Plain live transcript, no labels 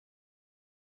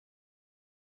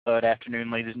Good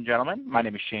afternoon, ladies and gentlemen. My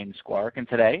name is Shane Squark, and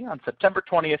today, on September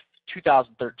 20th,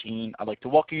 2013, I'd like to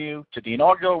welcome you to the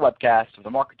inaugural webcast of the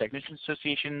Market Technicians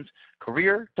Association's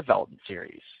Career Development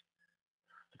Series.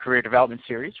 The Career Development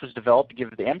Series was developed to give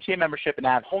the MTA membership and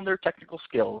add hone their technical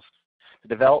skills to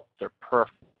develop their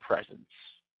perfect presence.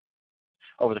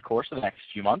 Over the course of the next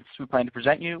few months, we plan to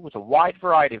present you with a wide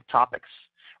variety of topics,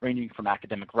 ranging from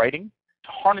academic writing to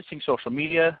harnessing social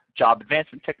media, job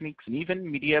advancement techniques, and even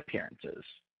media appearances.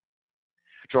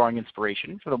 Drawing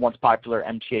inspiration from the once popular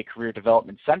MTA Career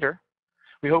Development Center,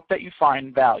 we hope that you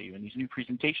find value in these new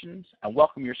presentations and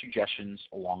welcome your suggestions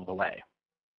along the way.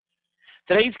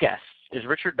 Today's guest is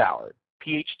Richard Bauer,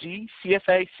 Ph.D.,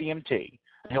 CFA, CMT,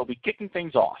 and he'll be kicking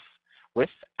things off with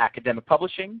academic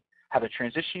publishing, how to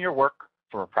transition your work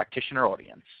for a practitioner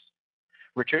audience.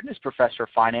 Richard is Professor of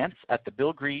Finance at the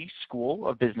Bill Gree School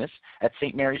of Business at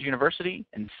St. Mary's University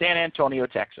in San Antonio,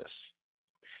 Texas.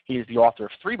 He is the author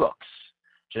of 3 books,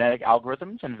 Genetic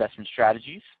Algorithms and Investment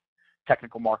Strategies,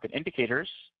 Technical Market Indicators,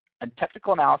 and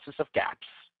Technical Analysis of Gaps.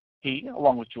 He,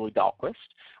 along with Julie Dahlquist,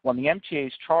 won the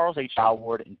MTA's Charles H. Dow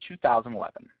Award in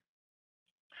 2011.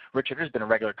 Richard has been a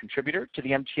regular contributor to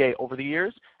the MTA over the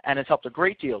years and has helped a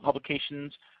great deal of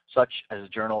publications such as the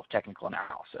Journal of Technical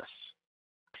Analysis.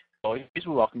 Always,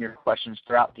 we welcome your questions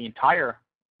throughout the entire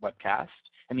webcast.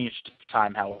 In the interest of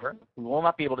time, however, we will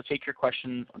not be able to take your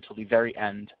questions until the very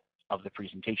end of the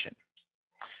presentation.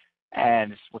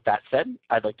 And with that said,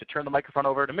 I'd like to turn the microphone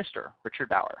over to Mr. Richard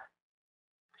Bauer.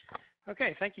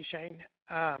 Okay, thank you, Shane.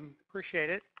 Appreciate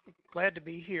it. Glad to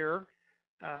be here.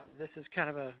 This is kind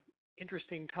of an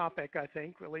interesting topic, I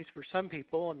think, at least for some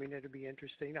people. I mean, it'll be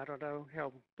interesting. I don't know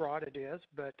how broad it is,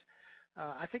 but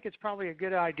I think it's probably a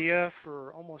good idea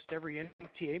for almost every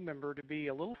MTA member to be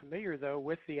a little familiar, though,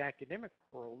 with the academic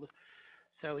world.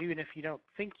 So even if you don't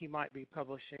think you might be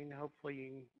publishing, hopefully you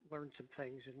can learn some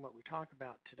things in what we talk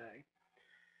about today.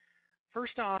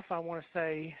 First off, I want to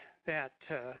say that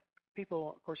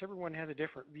people, of course, everyone has a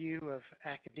different view of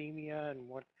academia and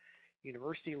what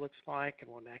university looks like and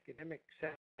what an academic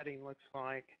setting looks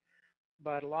like.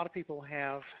 But a lot of people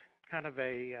have kind of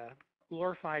a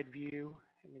glorified view.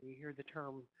 I mean, you hear the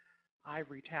term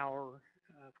ivory tower,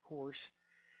 of course,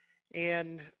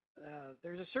 and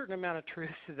there's a certain amount of truth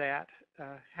to that.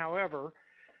 However,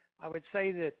 I would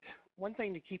say that one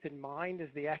thing to keep in mind is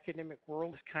the academic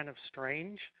world is kind of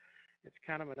strange. It's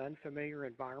kind of an unfamiliar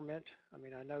environment. I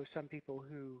mean, I know some people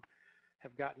who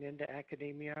have gotten into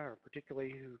academia, or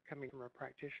particularly who coming from a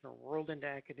practitioner world into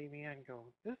academia and go,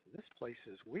 this place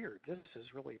is weird. This is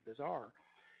really bizarre.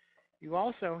 You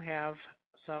also have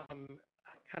some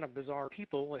kind of bizarre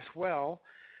people as well.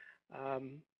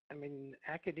 I mean,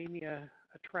 academia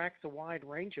attracts a wide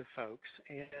range of folks,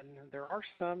 and there are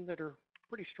some that are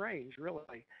pretty strange,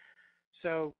 really.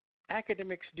 So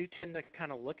academics do tend to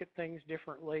kind of look at things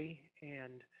differently,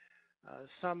 and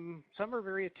some are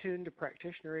very attuned to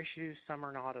practitioner issues, some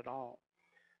are not at all.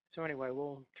 So anyway,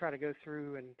 we'll try to go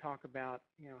through and talk about,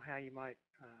 how you might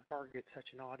target such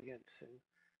an audience and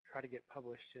try to get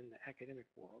published in the academic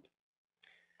world.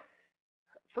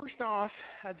 First off,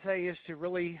 I'd say is to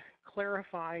really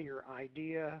clarify your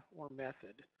idea or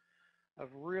method, of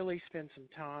really spend some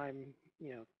time,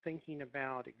 thinking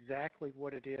about exactly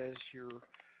what it is you're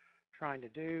trying to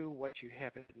do, what you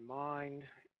have in mind,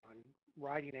 and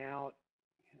writing out,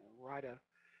 write a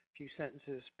few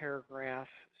sentences, paragraph,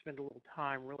 spend a little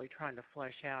time really trying to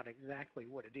flesh out exactly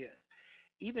what it is.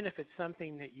 Even if it's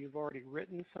something that you've already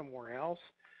written somewhere else,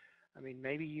 I mean,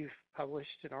 maybe you've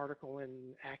published an article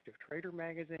in Active Trader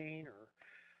magazine or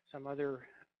some other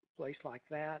place like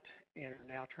that and are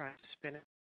now trying to spin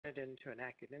it into an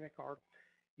academic article.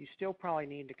 You still probably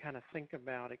need to kind of think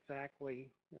about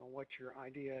exactly what your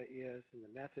idea is and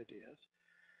the method is.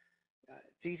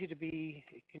 It's easy to be,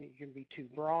 it can be too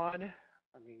broad.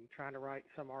 I mean, trying to write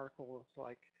some articles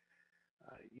like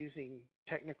using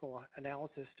technical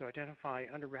analysis to identify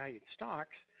undervalued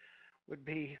stocks would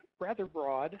be rather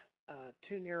broad,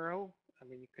 too narrow. I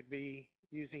mean, you could be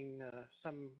using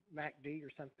some MACD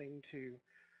or something to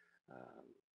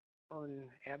earn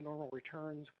abnormal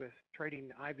returns with trading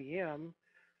IBM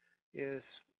is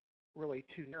really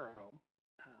too narrow,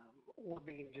 or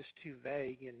being just too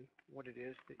vague in what it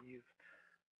is that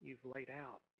you've laid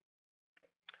out.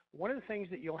 One of the things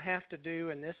that you'll have to do,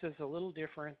 and this is a little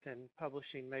different than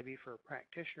publishing maybe for a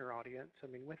practitioner audience. I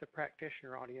mean, with a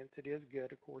practitioner audience, it is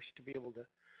good, of course, to be able to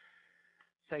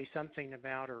say something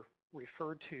about or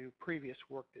refer to previous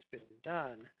work that's been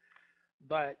done.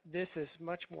 But this is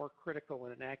much more critical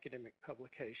in an academic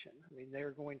publication. I mean,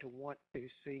 they're going to want to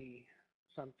see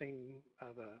something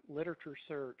of a literature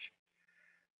search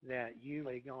that you've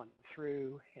gone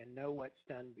through and know what's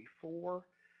done before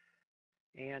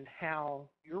and how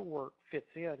your work fits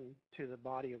in to the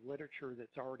body of literature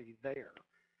that's already there.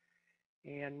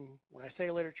 And when I say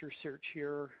literature search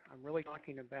here, I'm really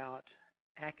talking about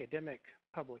academic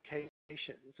publications.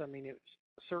 I mean,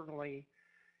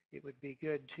 it would be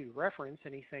good to reference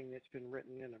anything that's been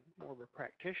written in a more of a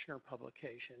practitioner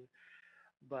publication,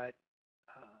 but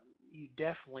you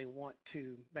definitely want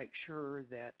to make sure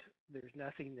that there's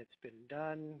nothing that's been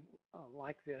done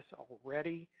like this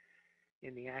already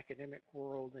in the academic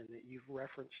world and that you've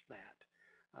referenced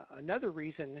that. Another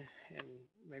reason, and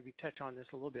maybe touch on this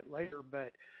a little bit later,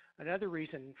 but another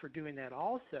reason for doing that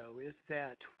also is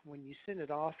that when you send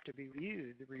it off to be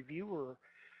reviewed, the reviewer,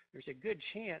 there's a good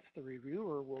chance the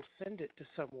reviewer will send it to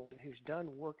someone who's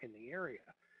done work in the area,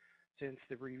 since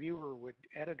the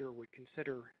editor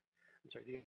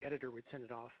would send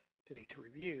it off to me to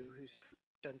review who's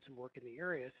done some work in the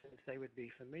area, since they would be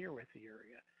familiar with the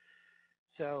area.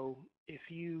 So if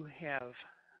you have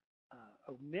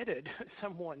omitted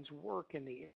someone's work in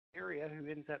the area who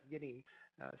ends up getting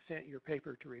sent your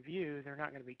paper to review, they're not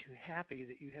going to be too happy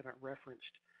that you haven't referenced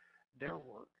their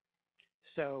work.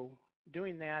 So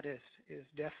doing that is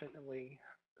definitely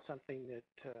something that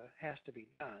has to be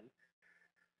done.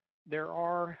 There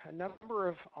are a number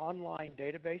of online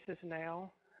databases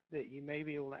now that you may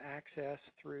be able to access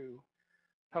through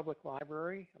public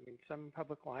library. I mean, some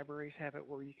public libraries have it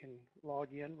where you can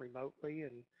log in remotely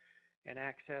and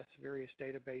access various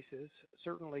databases.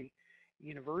 Certainly,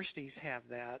 universities have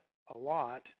that a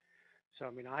lot. So, I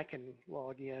mean, I can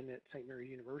log in at St. Mary's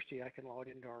University. I can log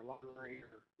into our library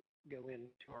or go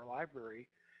into our library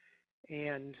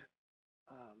and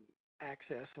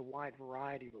access a wide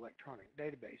variety of electronic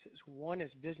databases. One is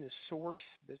Business Source.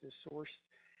 Business Source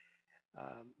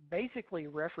basically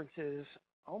references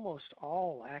almost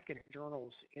all academic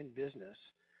journals in business,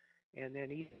 and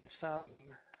then even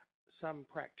some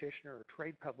practitioner or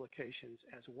trade publications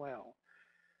as well.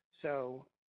 So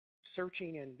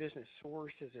searching in Business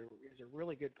Source is a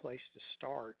really good place to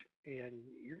start, and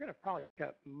you're going to probably pick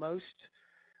up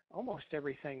almost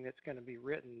everything that's going to be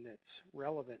written that's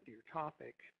relevant to your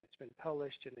topic that's been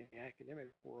published in the academic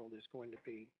world is going to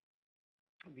be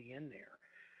in there.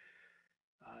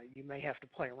 You may have to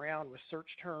play around with search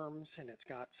terms, and it's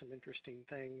got some interesting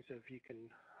things if you can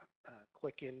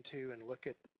click into and look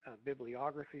at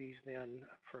bibliographies then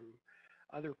from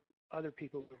other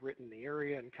people who've written in the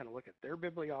area and kind of look at their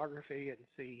bibliography and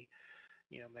see,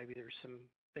 maybe there's some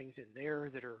things in there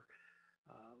that are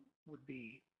would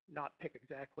be not picked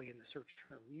exactly in the search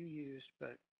term you used,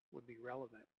 but would be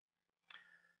relevant.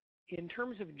 In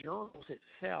terms of journals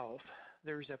itself,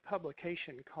 there's a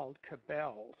publication called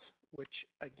Cabell's, which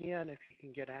again, if you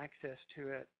can get access to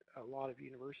it, a lot of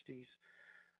universities,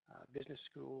 business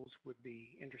schools would be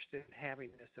interested in having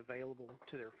this available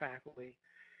to their faculty.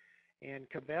 And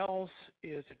Cabell's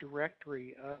is a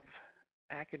directory of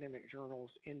academic journals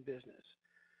in business.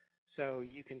 So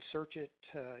you can search it,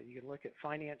 you can look at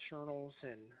finance journals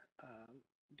and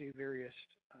do various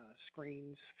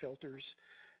screens, filters,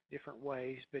 different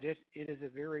ways, but it is a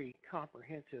very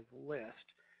comprehensive list.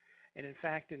 And in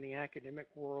fact, in the academic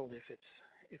world, if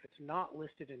it's not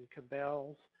listed in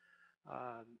Cabell's,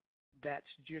 that's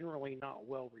generally not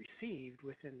well received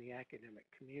within the academic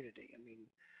community. I mean,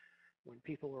 when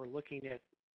people are looking at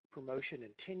promotion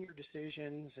and tenure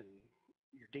decisions and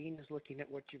your dean is looking at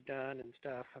what you've done and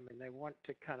stuff, I mean, they want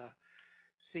to kind of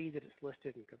see that it's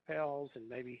listed in Cabell's and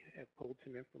maybe have pulled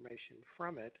some information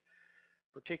from it,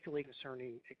 particularly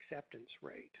concerning acceptance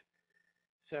rate.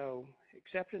 So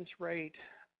acceptance rate,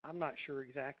 I'm not sure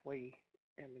exactly.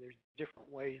 I mean, there's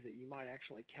different ways that you might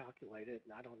actually calculate it,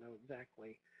 and I don't know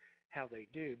exactly how they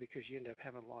do because you end up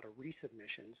having a lot of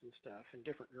resubmissions and stuff, and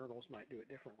different journals might do it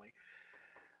differently.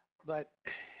 But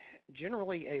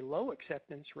generally, a low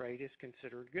acceptance rate is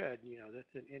considered good.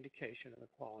 That's an indication of the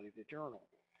quality of the journal.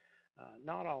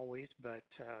 Not always, but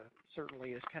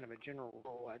certainly as kind of a general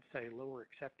rule, I'd say lower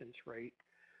acceptance rate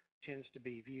tends to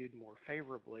be viewed more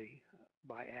favorably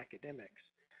by academics.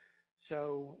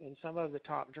 So in some of the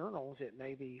top journals, it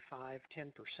may be 5-10%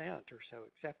 or so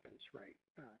acceptance rate,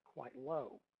 quite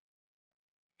low.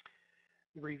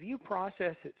 The review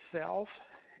process itself,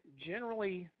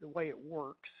 generally the way it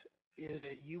works is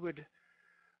that you would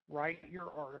write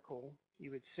your article,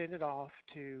 you would send it off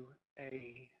to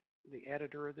the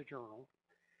editor of the journal,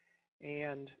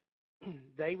 and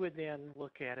they would then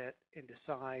look at it and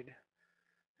decide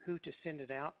who to send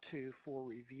it out to for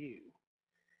review.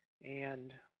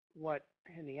 And what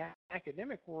in the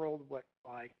academic world,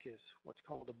 is what's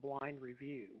called a blind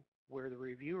review, where the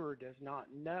reviewer does not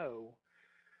know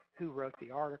who wrote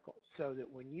the article, so that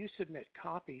when you submit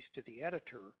copies to the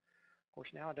editor, of course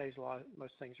nowadays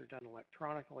most things are done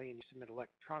electronically and you submit an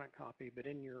electronic copy, but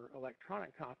in your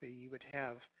electronic copy you would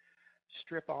have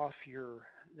strip off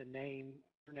the name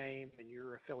and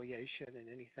your affiliation and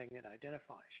anything that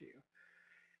identifies you.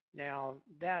 Now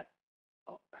that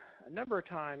a number of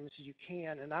times you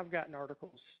can, and I've gotten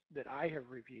articles that I have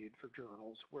reviewed for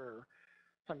journals where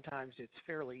sometimes it's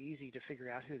fairly easy to figure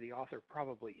out who the author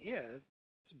probably is,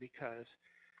 because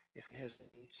if it has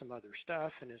some other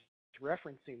stuff and is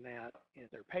referencing that in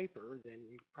their paper, then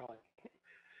you probably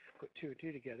put two and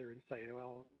two together and say,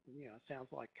 well, you know, it sounds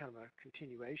like kind of a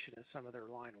continuation of some of their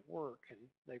line of work, and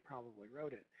they probably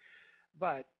wrote it.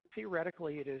 But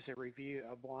theoretically, it is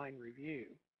a blind review.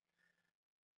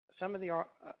 Some of the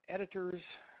editors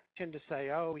tend to say,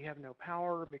 oh, we have no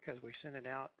power because we sent it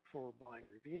out for blind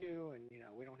review, and, you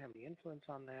know, we don't have any influence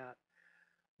on that.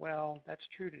 Well, that's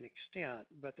true to an extent,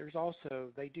 but there's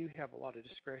also, they do have a lot of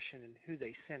discretion in who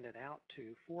they send it out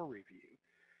to for review.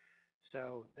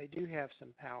 So they do have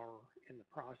some power in the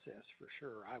process for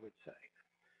sure, I would say.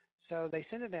 So they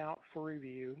send it out for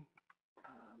review,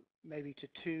 maybe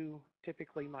to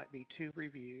typically might be two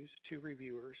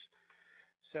reviewers.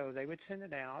 So they would send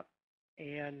it out,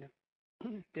 and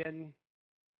then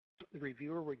the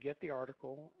reviewer would get the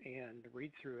article and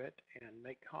read through it and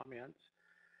make comments.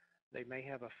 They may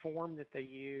have a form that they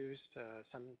use.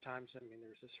 Sometimes, I mean,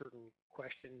 there's a certain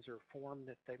questions or form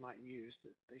that they might use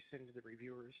that they send to the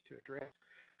reviewers to address.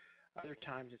 Other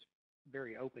times it's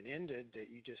very open-ended that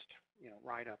you just, you know,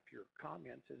 write up your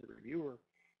comments as a reviewer,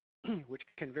 which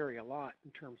can vary a lot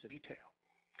in terms of detail.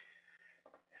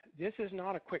 This is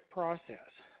not a quick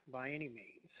process by any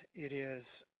means. It is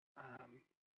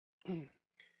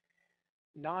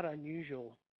not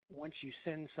unusual once you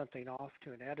send something off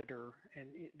to an editor, and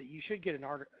you should get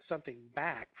something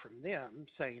back from them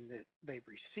saying that they've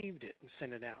received it and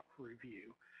sent it out for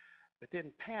review. But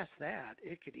then past that,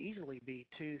 it could easily be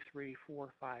 2, 3,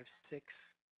 4, 5, 6,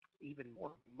 even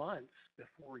more months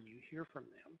before you hear from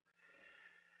them.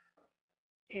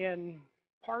 And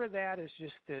part of that is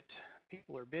just that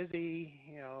people are busy.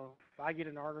 You know, if I get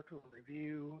an article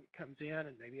review, it comes in,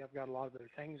 and maybe I've got a lot of other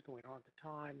things going on at the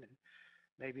time, and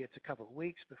maybe it's a couple of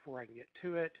weeks before I can get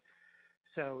to it.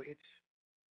 So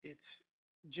it's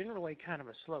generally kind of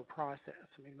a slow process.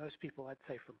 I mean, most people, I'd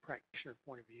say from practitioner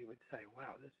point of view, would say,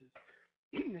 wow,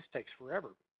 this takes forever.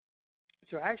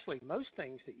 So actually, most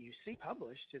things that you see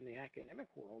published in the academic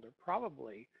world are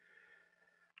probably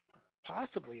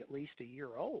possibly at least a year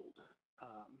old,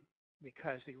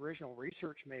 because the original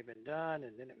research may have been done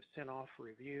and then it was sent off for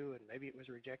review, and maybe it was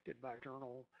rejected by a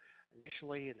journal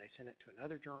initially and they sent it to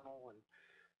another journal, and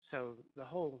so the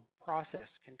whole process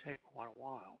can take quite a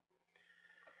while.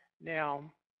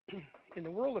 Now, in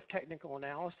the world of technical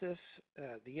analysis,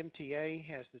 the MTA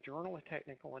has the Journal of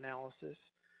Technical Analysis,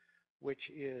 which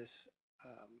is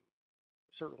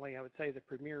certainly, I would say, the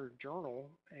premier journal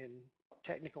in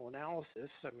technical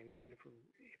analysis. I mean,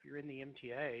 if you're in the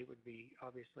MTA, it would be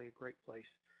obviously a great place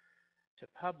to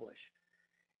publish.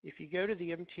 If you go to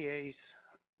the MTA's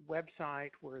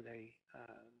website, where the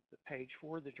page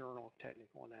for the Journal of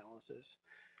Technical Analysis,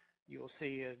 you'll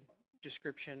see a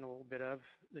description a little bit of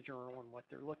the journal and what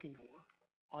they're looking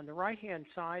for. On the right-hand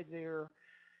side there,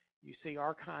 you see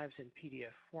archives in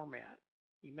PDF format.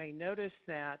 You may notice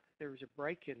that there's a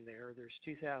break in there. There's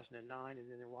 2009,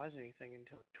 and then there wasn't anything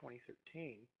until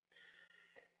 2013.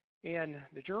 And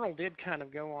the journal did kind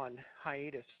of go on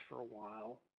hiatus for a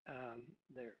while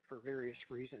there for various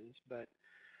reasons, but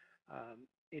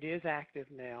it is active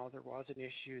now. There was an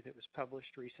issue that was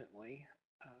published recently.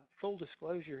 Full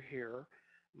disclosure here,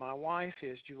 my wife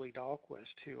is Julie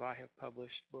Dahlquist, who I have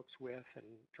published books with and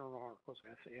journal articles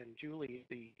with, and Julie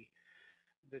is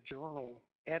the journal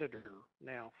editor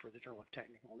now for the Journal of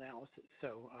Technical Analysis,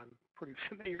 so I'm pretty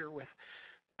familiar with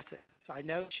this. I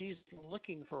know she's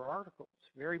looking for articles,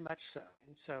 very much so,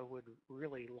 and so would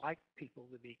really like people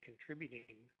to be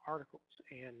contributing articles,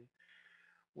 and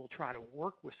we'll try to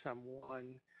work with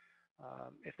someone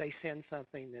if they send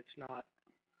something that's not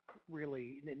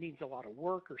really, that needs a lot of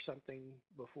work or something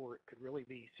before it could really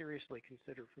be seriously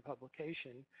considered for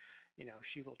publication. You know,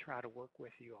 she will try to work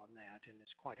with you on that, and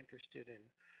is quite interested in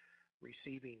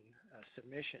receiving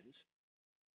submissions.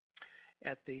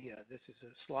 At the this is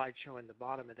a slide showing the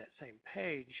bottom of that same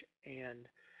page, and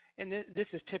this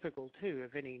is typical too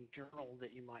of any journal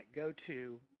that you might go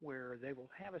to, where they will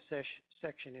have a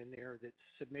section in there that's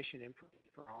submission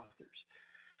information for authors.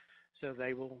 So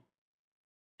they will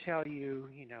tell you,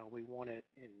 you know, we want it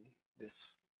in this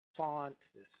font,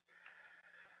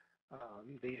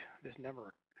 this number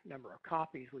of number of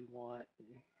copies we want, and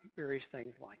various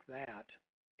things like that,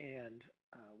 and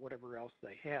whatever else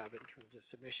they have in terms of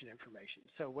submission information.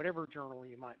 So whatever journal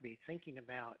you might be thinking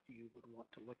about, you would want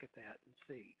to look at that and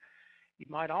see. You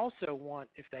might also want,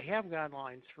 if they have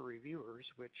guidelines for reviewers,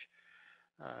 which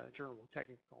Journal of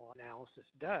Technical Analysis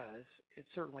does, it's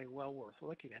certainly well worth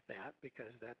looking at that,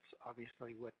 because that's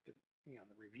obviously what the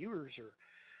reviewers are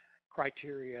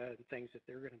criteria and things that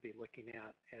they're going to be looking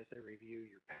at as they review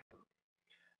your paper.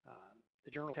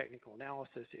 The Journal of Technical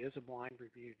Analysis is a blind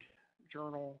reviewed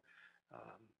journal,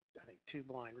 I think 2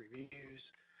 blind reviews,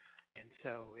 and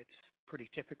so it's pretty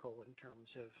typical in terms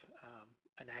of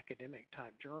an academic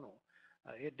type journal.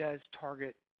 It does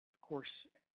target, of course,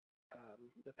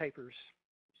 the papers.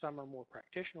 Some are more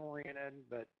practitioner oriented,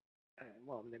 but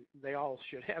well, they all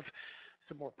should have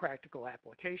some more practical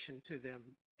application to them,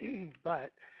 but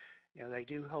they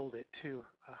do hold it to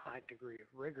a high degree of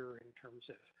rigor in terms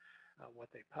of what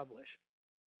they publish.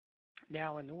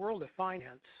 Now, in the world of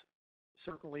finance,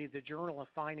 certainly the Journal of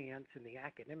Finance in the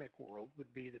academic world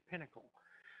would be the pinnacle,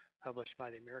 published by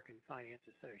the American Finance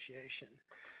Association.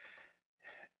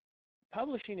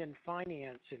 Publishing in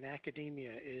finance in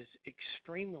academia is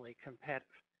extremely competitive.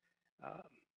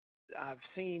 I've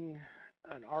seen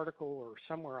an article, or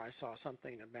somewhere I saw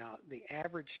something about the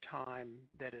average time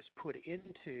that is put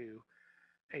into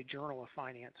a Journal of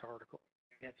Finance article.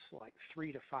 It's like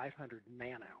 300 to 500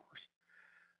 man hours.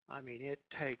 I mean, it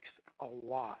takes a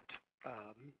lot.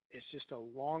 It's just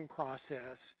a long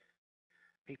process.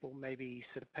 People maybe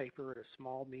sit a paper at a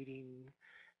small meeting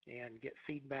and get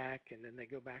feedback, and then they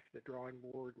go back to the drawing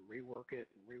board and rework it,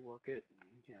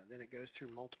 and then it goes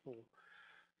through multiple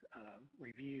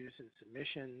reviews and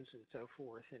submissions and so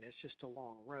forth, and it's just a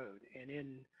long road. And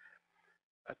in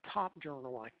a top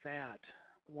journal like that,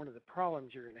 one of the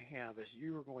problems you're going to have is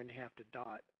you're going to have to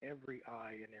dot every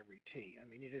I and every T. I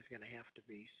mean, it is going to have to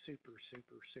be super,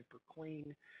 super, super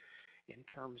clean in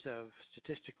terms of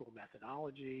statistical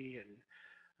methodology and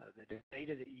the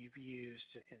data that you've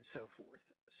used and so forth.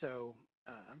 So,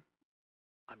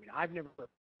 I mean, I've never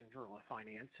worked in Journal of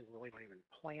Finance and really don't even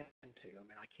plan to. I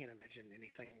mean, I can't imagine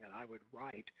anything that I would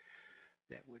write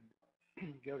that would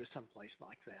go to someplace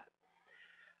like that.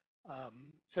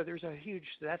 So there's a huge,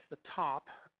 that's the top.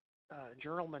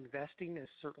 Journal of Investing is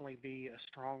certainly be a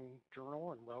strong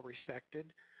journal and well respected.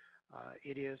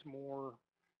 It is more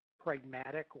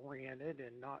pragmatic oriented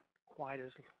and not quite as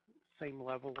same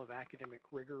level of academic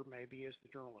rigor maybe as the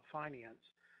Journal of Finance.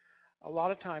 A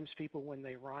lot of times people, when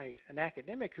they write, an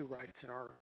academic who writes an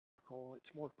article,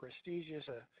 it's more prestigious.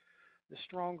 The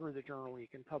stronger the journal you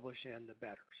can publish in, the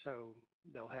better. So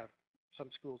they'll have, some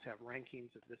schools have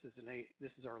rankings of this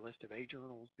is our list of A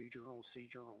journals, B journals, C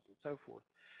journals, and so forth.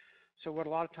 So what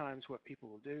a lot of times what people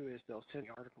will do is they'll send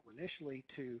the article initially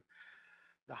to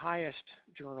the highest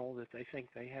journal that they think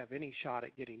they have any shot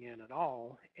at getting in at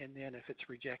all, and then if it's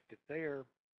rejected there,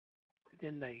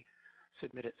 then they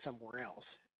submit it somewhere else.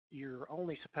 You're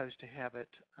only supposed to have it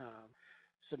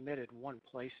submitted one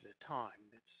place at a time.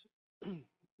 It's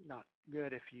not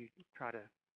good if you try to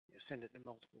send it to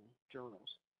multiple journals.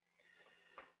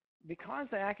 Because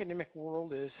the academic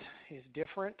world is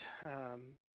different,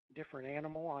 different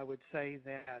animal, I would say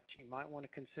that you might want to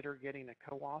consider getting a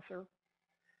co-author.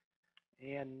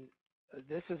 And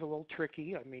this is a little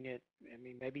tricky. I mean,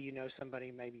 maybe you know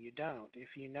somebody, maybe you don't. If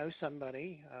you know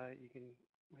somebody,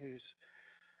 who's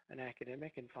an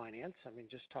academic in finance, I mean,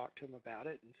 just talk to them about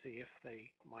it and see if they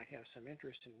might have some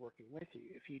interest in working with you.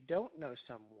 If you don't know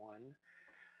someone,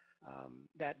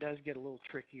 that does get a little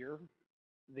trickier.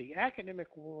 The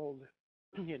academic world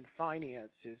in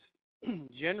finance is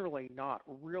generally not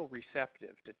real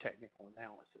receptive to technical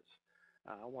analysis.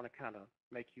 I want to kind of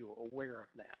make you aware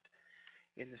of that.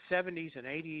 In the 70s and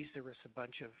 80s, there was a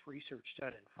bunch of research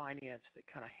done in finance that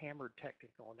kind of hammered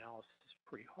technical analysis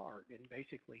pretty hard and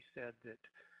basically said that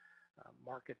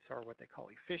markets are what they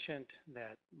call efficient,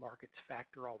 that markets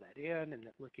factor all that in, and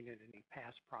that looking at any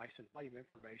past price and volume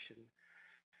information,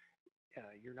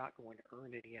 you're not going to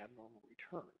earn any abnormal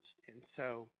returns. And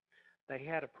so they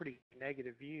had a pretty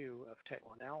negative view of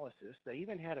technical analysis. They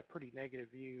even had a pretty negative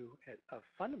view of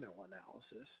fundamental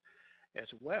analysis as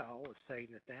well, as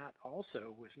saying that that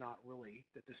also was not really,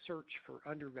 that the search for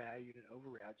undervalued and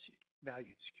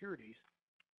overvalued securities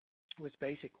was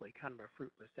basically kind of a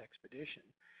fruitless expedition.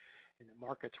 And the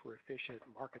markets were efficient,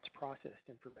 markets processed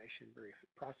information,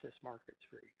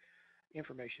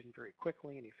 information very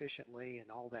quickly and efficiently, and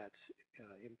all that's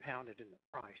impounded in the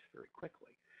price very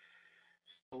quickly.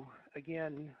 So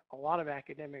again, a lot of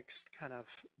academics kind of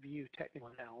view technical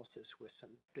analysis with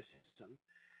some skepticism.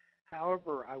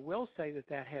 However, I will say that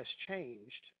that has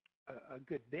changed a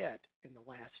good bit in the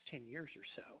last 10 years or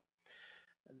so.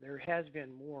 There has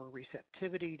been more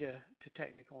receptivity to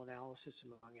technical analysis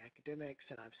among academics,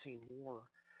 and I've seen more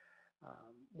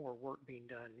work being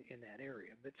done in that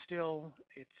area. But still,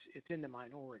 it's in the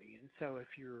minority. And so if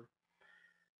you're,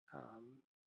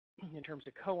 in terms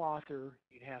of co-author,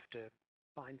 you'd have to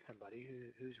find somebody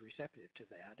who's receptive to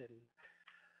that, and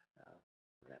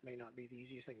that may not be the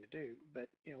easiest thing to do. But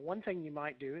one thing you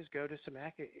might do is go to some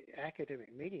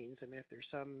academic meetings, and if there's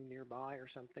some nearby or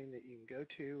something that you can go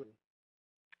to and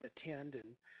attend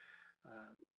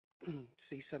and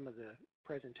see some of the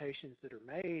presentations that are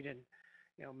made, and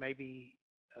maybe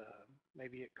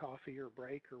at coffee or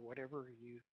break or whatever,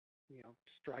 you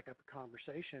strike up a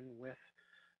conversation with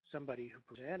somebody who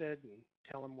presented and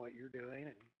tell them what you're doing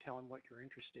and tell them what your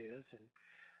interest is. And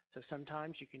so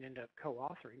sometimes you can end up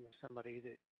co-authoring with somebody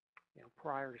that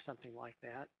prior to something like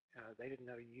that, they didn't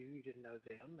know you didn't know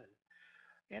them,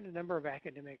 and a number of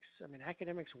academics. I mean,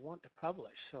 academics want to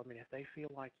publish. So I mean, if they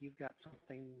feel like you've got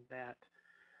something that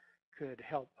could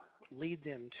help lead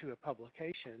them to a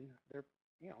publication, they're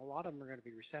a lot of them are going to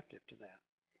be receptive to that.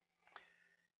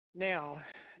 Now,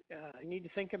 you need to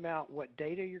think about what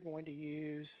data you're going to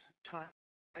use, time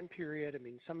period. I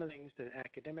mean, some of the things that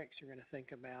academics are going to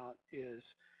think about is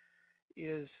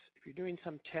if you're doing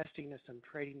some testing of some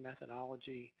trading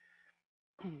methodology,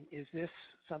 is this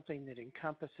something that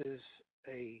encompasses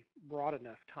a broad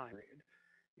enough time period,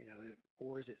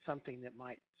 or is it something that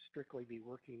might strictly be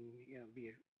working,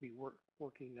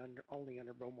 working only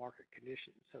under bull market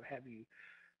conditions? So have you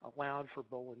allowed for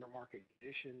bull under market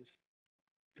conditions?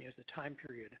 Is the time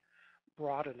period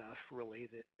broad enough, really,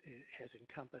 that it has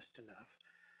encompassed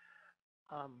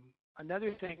enough?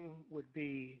 Another thing would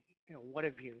be, what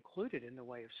have you included in the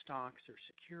way of stocks or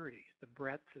securities? The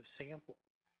breadth of sample.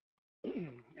 I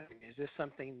mean, is this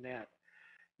something that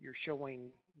you're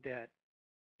showing that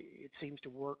it seems to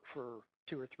work for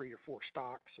 2 or 3 or 4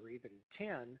 stocks or even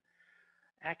 10?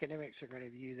 Academics are going to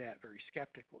view that very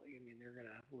skeptically. I mean, they're going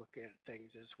to look at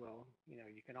things as, well,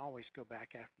 you can always go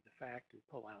back after the fact and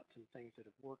pull out some things that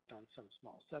have worked on some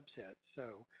small subset.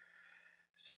 So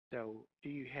do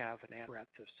you have an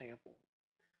breadth of sample?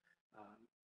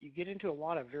 You get into a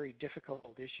lot of very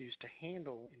difficult issues to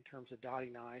handle in terms of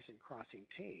dotting I's and crossing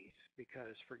T's,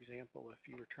 because, for example, if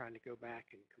you were trying to go back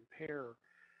and compare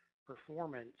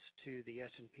performance to the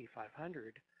S&P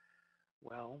 500,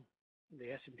 well,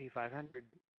 the S&P 500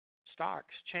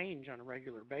 stocks change on a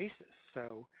regular basis.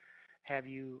 So have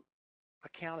you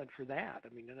accounted for that?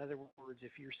 I mean, in other words,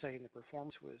 if you're saying the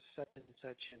performance was such and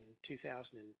such in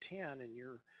 2010 and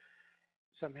you're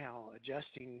somehow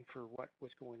adjusting for what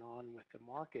was going on with the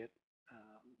market,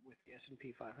 with the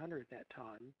S&P 500 at that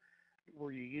time,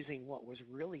 were you using what was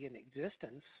really in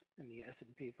existence in the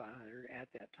S&P 500 at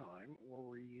that time, or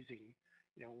were you using,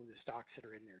 the stocks that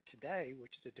are in there today,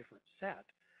 which is a different set?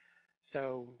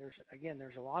 So there's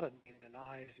a lot of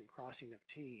I's and crossing of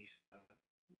T's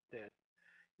that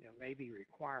may be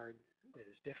required, that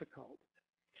is difficult.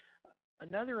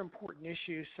 Another important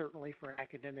issue, certainly for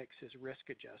academics, is risk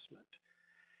adjustment.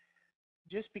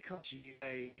 Just because you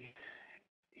say,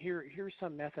 here's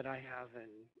some method I have,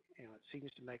 and it seems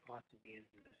to make lots of gains,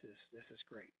 and this is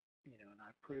great, and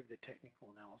I've proved that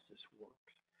technical analysis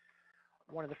works.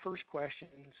 One of the first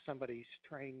questions somebody's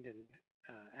trained in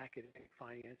academic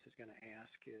finance is going to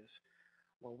ask is,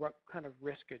 well, what kind of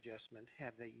risk adjustment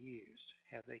have they used?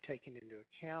 Have they taken into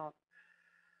account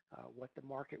what the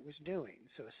market was doing?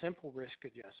 So a simple risk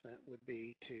adjustment would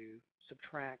be to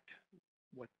subtract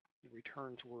what the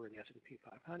returns were in the S&P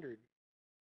 500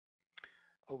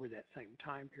 over that same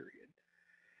time period.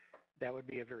 That would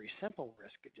be a very simple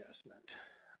risk adjustment.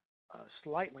 A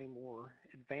slightly more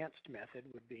advanced method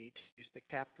would be to use the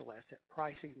capital asset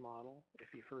pricing model.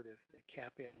 If you've heard of the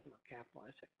CAPM, or capital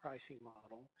asset pricing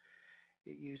model,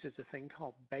 it uses a thing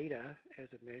called beta as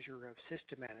a measure of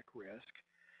systematic risk.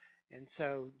 And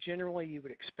so generally you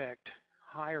would expect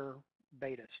higher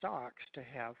beta stocks to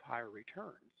have higher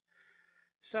returns.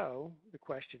 So the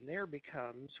question there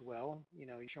becomes, well, you're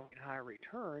showing higher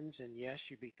returns, and yes,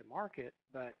 you beat the market,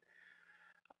 but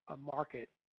a market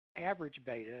average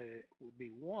beta would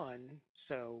be 1.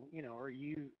 So,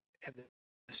 have the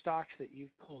stocks that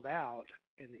you've pulled out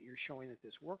and that you're showing that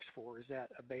this works for, is that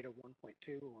a beta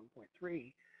 1.2 or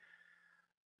 1.3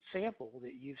 sample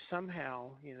that you've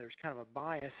somehow, there's kind of a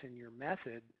bias in your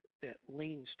method that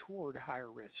leans toward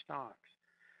higher risk stocks.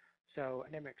 So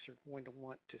academics are going to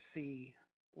want to see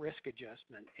risk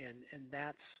adjustment, and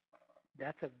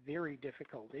that's a very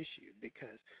difficult issue,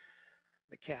 because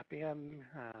the CAP-M.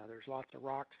 There's lots of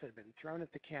rocks that have been thrown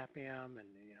at the CAP-M, and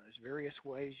there's various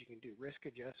ways you can do risk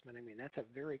adjustment. I mean, that's a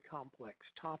very complex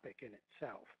topic in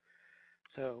itself.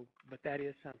 So, but that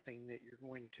is something that you're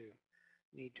going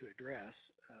to need to address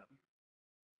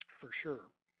for sure.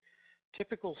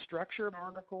 Typical structure of an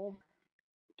article.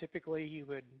 Typically, you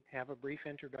would have a brief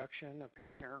introduction,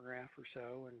 a paragraph or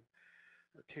so,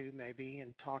 or two maybe,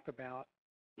 and talk about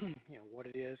what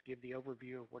it is, give the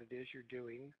overview of what it is you're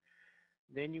doing.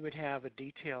 Then you would have a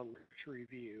detailed literature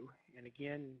review, and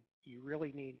again, you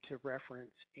really need to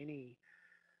reference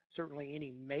certainly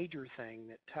any major thing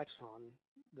that touches on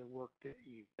the work that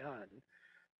you've done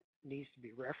needs to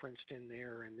be referenced in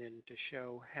there, and then to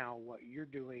show how what you're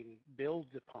doing builds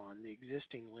upon the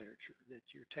existing literature, that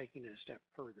you're taking it a step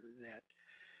further, that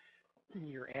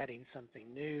you're adding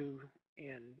something new,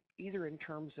 and either in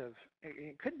terms of,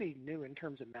 it could be new in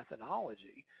terms of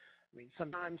methodology. I mean,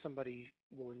 sometimes somebody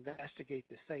will investigate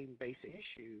the same basic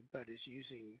issue, but is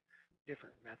using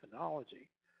different methodology.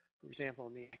 For example,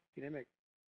 in the academic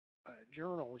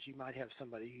journals, you might have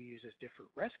somebody who uses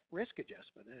different risk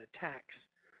adjustment and attacks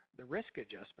the risk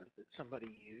adjustment that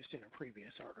somebody used in a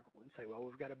previous article and say, well,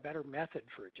 we've got a better method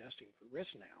for adjusting for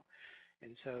risk now.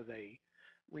 And so they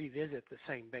revisit the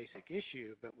same basic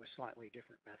issue, but with slightly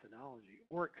different methodology.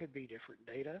 Or it could be different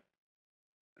data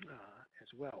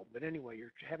as well. But anyway,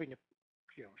 you're having to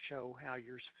show how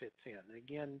yours fits in. And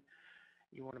again,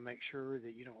 you want to make sure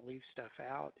that you don't leave stuff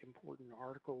out, important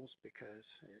articles, because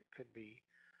it could be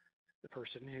the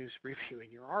person who's reviewing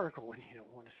your article, and you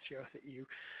don't want to show that you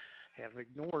have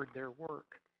ignored their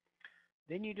work.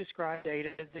 Then you describe data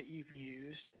that you've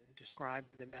used, and describe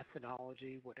the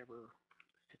methodology, whatever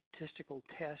statistical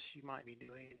tests you might be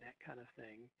doing, that kind of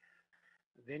thing.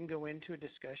 Then go into a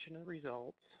discussion of the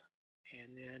results,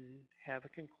 and then have a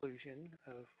conclusion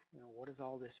of what does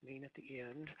all this mean at the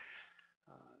end,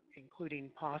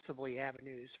 including possibly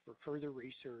avenues for further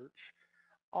research.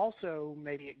 Also,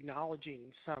 maybe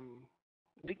acknowledging some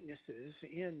weaknesses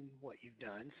in what you've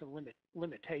done, some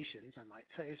limitations, I might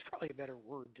say, is probably a better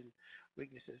word than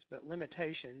weaknesses, but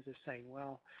limitations of saying,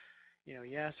 well,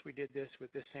 yes, we did this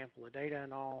with this sample of data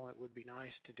and all. It would be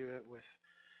nice to do it with,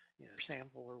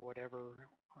 sample or whatever,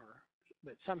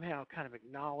 but somehow kind of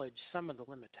acknowledge some of the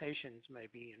limitations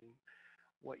maybe in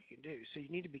what you do. So you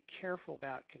need to be careful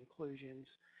about conclusions.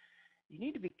 You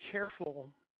need to be careful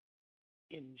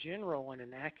in general in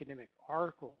an academic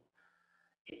article.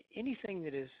 Anything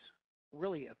that is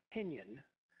really opinion,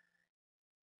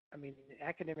 I mean,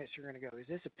 academics are going to go, is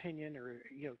this opinion, or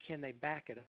can they back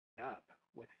it up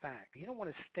with fact? You don't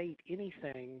want to state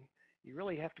anything. You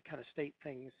really have to kind of state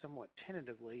things somewhat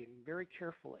tentatively and very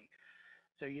carefully.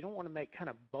 So you don't want to make kind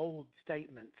of bold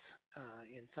statements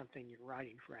in something you're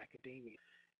writing for academia.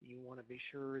 You want to be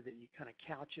sure that you kind of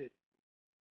couch it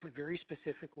very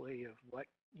specifically of what,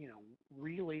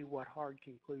 really what hard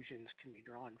conclusions can be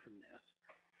drawn from this.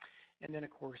 And then, of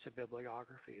course, a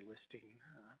bibliography listing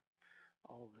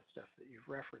all of the stuff that you've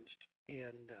referenced,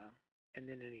 and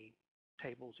then any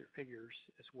tables or figures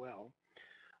as well,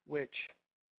 which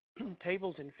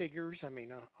tables and figures, I mean,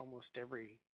 almost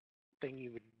every thing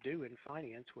you would do in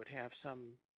finance would have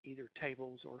some either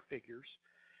tables or figures.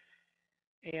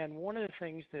 And one of the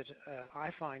things that I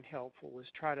find helpful is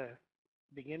try to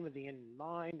begin with the end in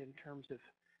mind in terms of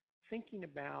thinking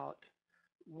about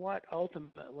what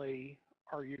ultimately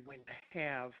are you going to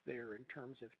have there in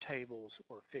terms of tables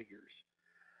or figures,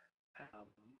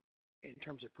 in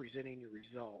terms of presenting your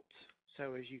results.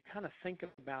 So as you kind of think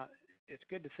about, it's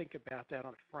good to think about that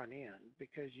on the front end,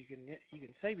 because you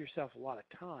can save yourself a lot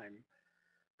of time,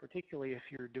 particularly if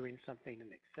you're doing something in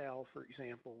Excel, for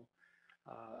example,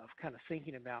 of kind of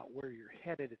thinking about where you're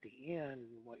headed at the end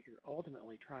and what you're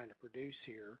ultimately trying to produce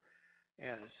here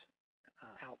as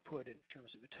output in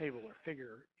terms of a table or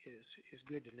figure is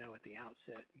good to know at the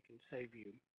outset. It can save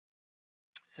you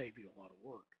a lot of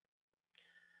work.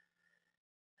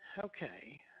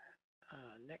 Okay,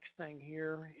 next thing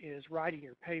here is writing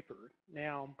your paper.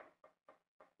 Now,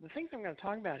 the things I'm going to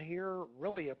talk about here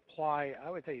really apply, I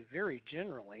would say, very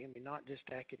generally. I mean, not just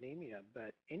academia,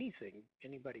 but anything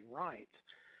anybody writes.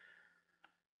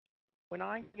 When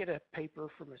I get a paper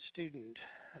from a student,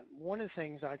 one of the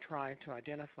things I try to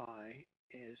identify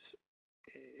is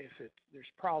if there's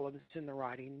problems in the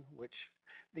writing, which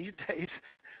these days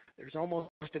there's almost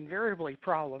invariably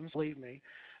problems, believe me.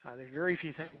 There's very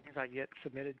few things I get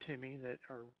submitted to me that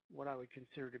are what I would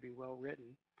consider to be well written.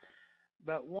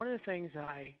 But one of the things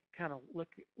I kind of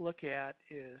look at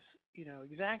is,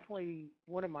 exactly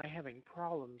what am I having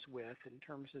problems with in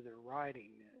terms of their writing?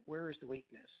 Where is the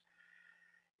weakness?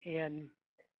 And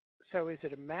So is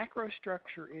it a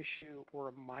macrostructure issue or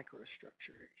a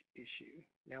microstructure issue?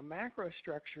 Now,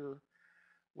 macrostructure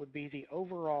would be the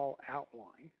overall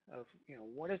outline of,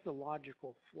 what is the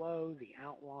logical flow, the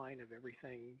outline of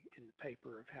everything in the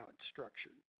paper of how it's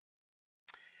structured.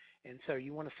 And so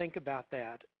you want to think about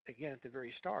that, again, at the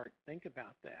very start, think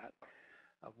about that,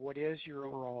 of what is your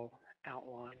overall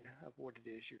outline of what it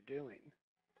is you're doing.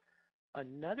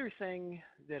 Another thing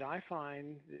that I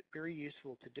find very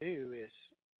useful to do is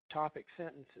topic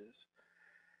sentences.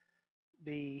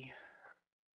 The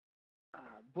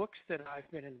books that I've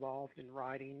been involved in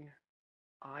writing,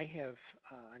 I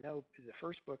know the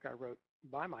first book I wrote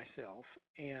by myself,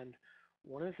 and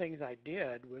one of the things I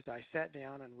did was I sat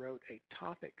down and wrote a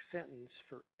topic sentence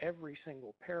for every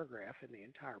single paragraph in the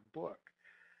entire book.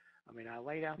 I mean, I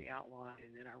laid out the outline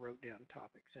and then I wrote down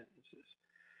topic sentences.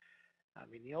 I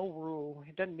mean, the old rule,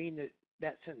 it doesn't mean that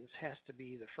that sentence has to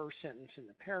be the first sentence in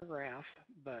the paragraph,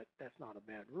 but that's not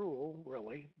a bad rule,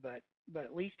 really. But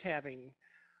at least having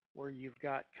where you've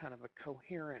got kind of a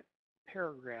coherent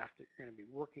paragraph that you're going to be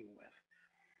working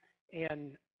with.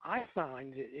 And I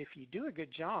find that if you do a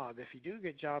good job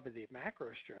of the macro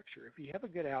structure, if you have a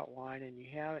good outline and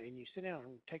you sit down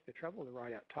and take the trouble to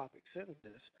write out topic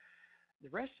sentences, the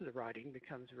rest of the writing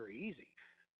becomes very easy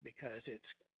because it's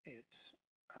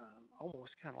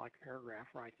almost kind of like a paragraph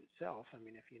writes itself. I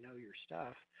mean, if you know your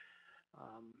stuff,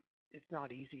 it's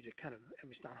not easy to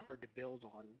it's not hard to build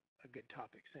on a good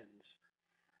topic sentence.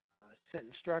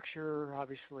 Sentence structure,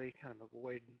 obviously, kind of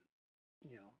avoid,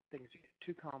 things that get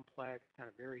too complex, kind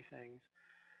of vary things.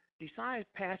 Decide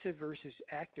passive versus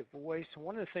active voice.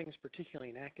 One of the things, particularly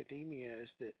in academia, is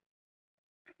that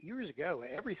years ago,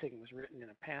 everything was written in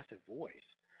a passive voice.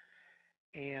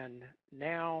 And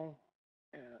now,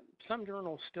 some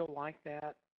journals still like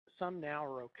that. Some now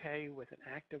are okay with an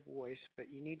active voice,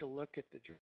 but you need to look at the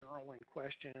journal in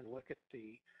question and look at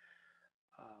the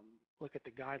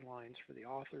guidelines for the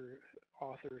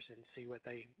authors and see what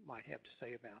they might have to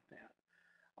say about that.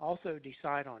 Also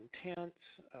decide on tense.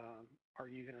 Are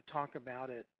you going to talk about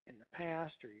it in the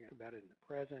past or are you going to talk about it in the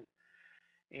present?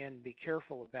 And be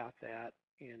careful about that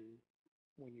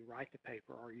when you write the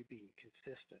paper. Are you being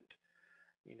consistent?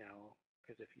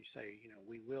 Because if you say,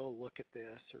 we will look at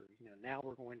this, or, now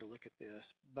we're going to look at this,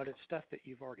 but it's stuff that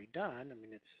you've already done. I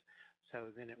mean,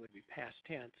 so then it would be past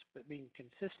tense, but being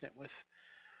consistent with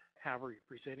however you're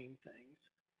presenting things.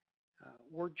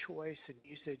 Word choice and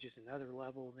usage is another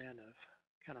level then of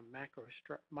kind of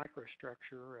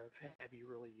microstructure of have you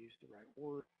really used the right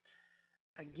word.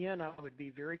 Again, I would be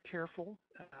very careful.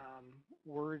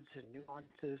 Words and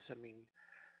nuances, I mean,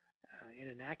 in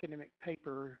an academic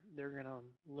paper, they're going to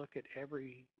look at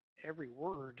every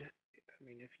word. I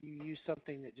mean, if you use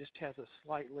something that just has a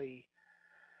slightly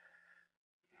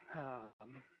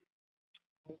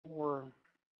more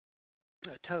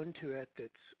tone to it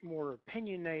that's more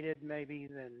opinionated maybe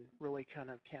than really kind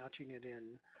of couching it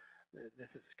in this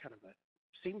is kind of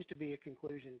seems to be a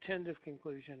conclusion, tentative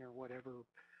conclusion or whatever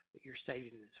that you're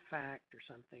stating as fact or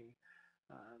something,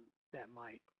 that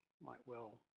might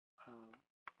well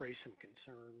raise some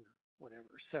concern,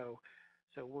 whatever. So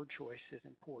word choice is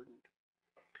important.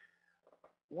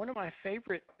 One of my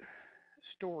favorite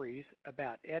stories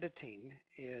about editing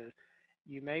is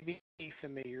you may be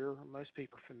familiar, most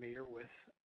people are familiar with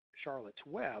Charlotte's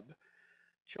Web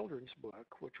children's book,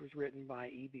 which was written by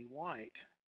E.B. White.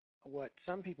 What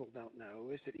some people don't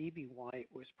know is that E.B. White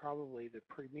was probably the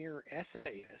premier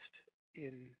essayist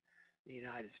in the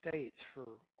United States for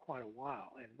quite a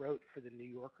while and wrote for the New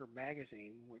Yorker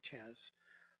magazine, which has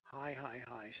high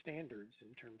standards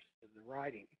in terms of the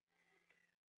writing.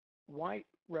 White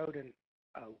wrote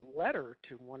a letter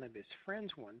to one of his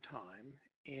friends one time,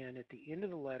 and at the end of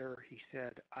the letter he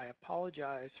said, "I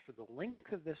apologize for the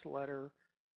length of this letter,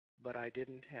 but I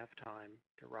didn't have time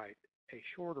to write a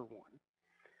shorter one."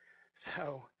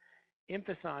 So,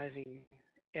 emphasizing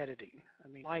editing. I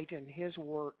mean, White in his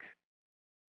work,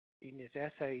 in his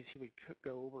essays, he would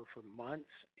go over for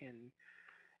months and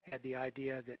had the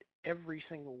idea that every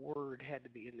single word had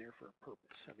to be in there for a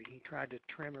purpose. I mean, he tried to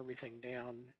trim everything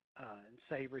down and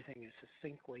say everything as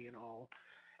succinctly and all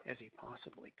as he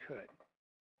possibly could.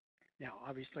 Now,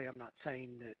 obviously, I'm not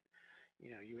saying that,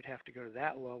 you would have to go to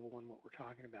that level in what we're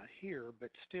talking about here,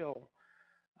 but still,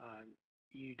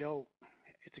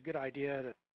 it's a good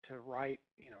idea to write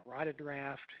a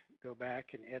draft, go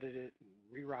back and edit it and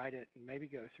rewrite it and maybe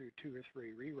go through 2 or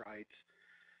 3 rewrites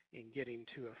in getting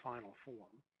to a final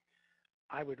form.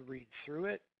 I would read through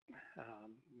it,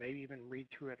 maybe even read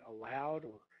through it aloud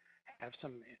or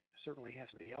certainly have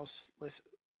somebody else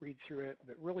read through it,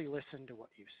 but really listen to what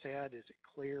you've said. Is it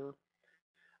clear?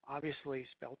 Obviously,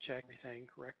 spell check everything,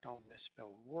 correct all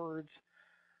misspelled words.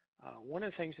 One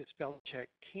of the things that spell check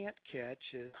can't catch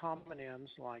is homonyms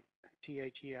like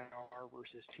THEIR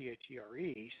versus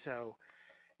THERE. So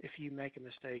if you make a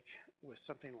mistake with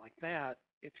something like that,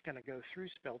 it's going to go through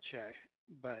spell check,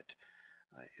 but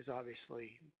is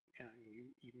obviously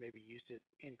you maybe used it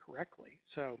incorrectly.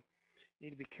 So you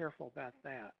need to be careful about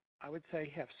that. I would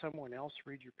say have someone else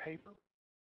read your paper,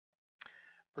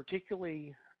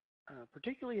 particularly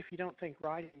if you don't think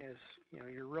writing is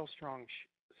your real strong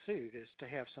suit, is to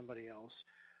have somebody else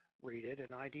read it,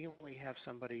 and ideally have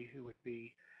somebody who would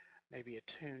be maybe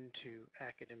attuned to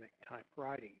academic type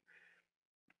writing.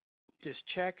 Just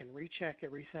check and recheck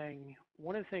everything.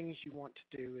 One of the things you want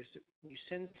to do is that when you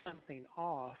send something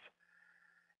off,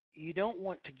 you don't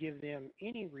want to give them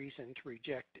any reason to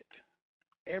reject it.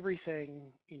 Everything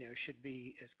should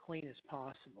be as clean as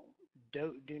possible.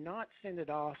 Do not send it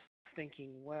off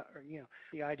thinking, well, or,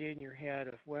 the idea in your head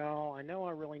of, well, I know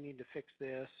I really need to fix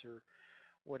this or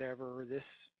whatever. This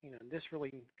this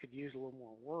really could use a little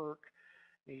more work.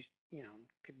 These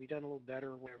could be done a little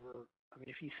better, whatever. I mean,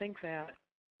 if you think that,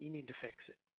 you need to fix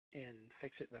it, and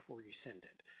fix it before you send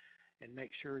it, and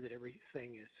make sure that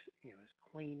everything is as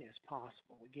clean as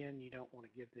possible. Again, you don't want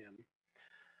to give them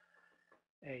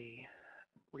a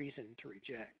reason to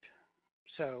reject.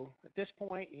 So at this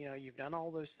point, you've done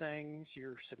all those things.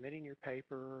 You're submitting your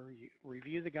paper. You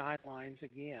review the guidelines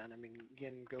again. I mean,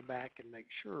 again, go back and make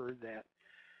sure that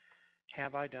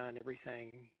have I done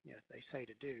everything they say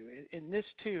to do. And this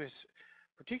too is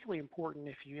particularly important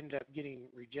if you end up getting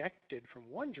rejected from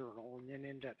one journal and then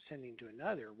end up sending to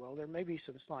another. Well, there may be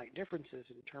some slight differences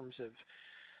in terms of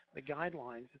the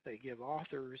guidelines that they give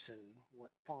authors and what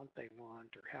font they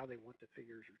want or how they want the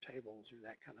figures or tables or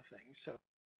that kind of thing. So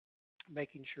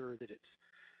making sure that it's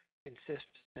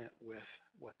consistent with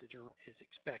what the journal is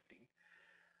expecting.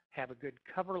 Have a good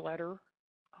cover letter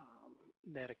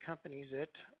that accompanies it,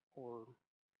 or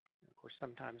of course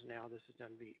sometimes now this is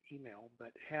done via email,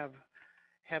 but have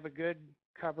a good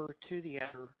cover to the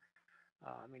editor.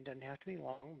 I mean, it doesn't have to be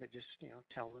long, but just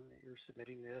tell them that you're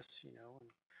submitting this,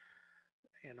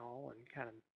 and all, and kind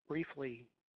of briefly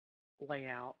lay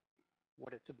out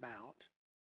what it's about,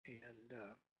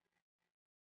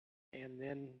 and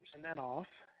then send that off,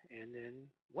 and then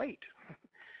wait.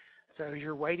 So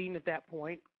you're waiting at that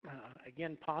point,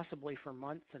 again, possibly for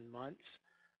months and months.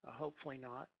 Hopefully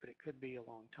not, but it could be a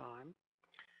long time.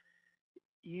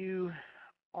 You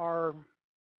are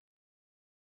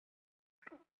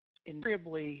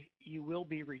invariably, you will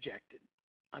be rejected.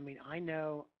 I mean, I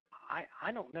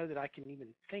don't know that I can even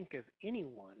think of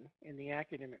anyone in the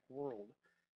academic world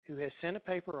who has sent a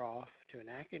paper off to an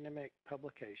academic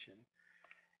publication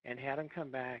and had them come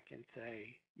back and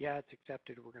say, yeah, it's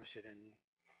accepted, we're going to sit in,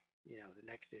 the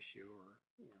next issue, or,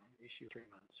 issue 3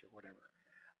 months or whatever.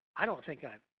 I don't think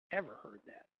I've ever heard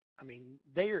that. I mean,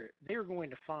 they're going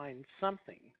to find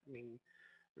something. I mean,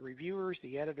 the reviewers,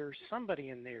 the editors, somebody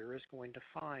in there is going to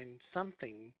find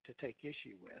something to take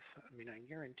issue with. I mean, I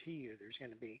guarantee you there's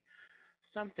going to be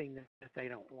something that they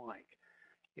don't like.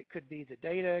 It could be the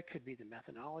data, it could be the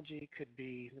methodology, it could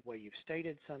be the way you've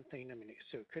stated something. I mean,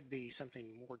 so it could be something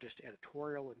more just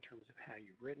editorial in terms of how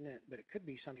you've written it, but it could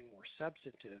be something more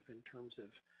substantive in terms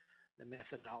of the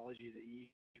methodology that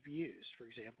you've used. For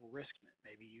example, riskment.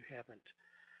 Maybe you haven't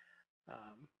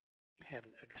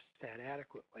addressed that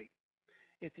adequately.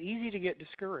 It's easy to get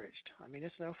discouraged. I mean,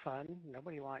 it's no fun.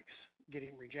 Nobody likes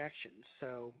getting rejections.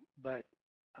 So, but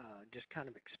just kind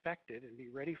of expect it and be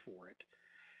ready for it.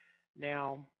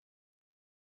 Now,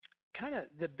 kind of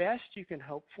the best you can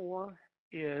hope for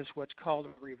is what's called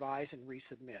a revise and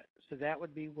resubmit. So that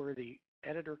would be where the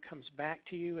editor comes back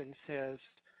to you and says,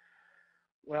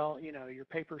 well, your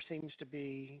paper seems to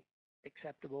be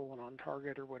acceptable and on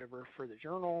target or whatever for the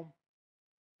journal,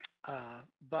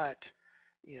 but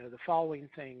the following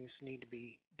things need to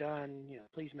be done.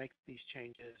 Please make these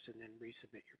changes and then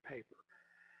resubmit your paper.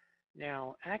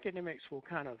 Now, academics will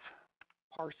kind of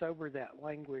parse over that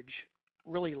language,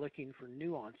 really looking for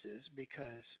nuances,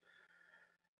 because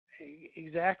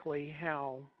exactly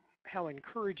how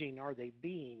encouraging are they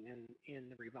being in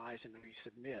the revise and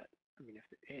resubmit? I mean,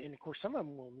 and of course some of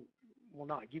them will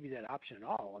not give you that option at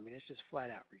all. I mean, it's just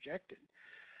flat out rejected.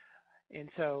 And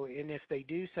so, and if they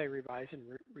do say revise and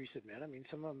resubmit, I mean,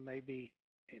 some of them may be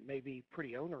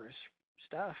pretty onerous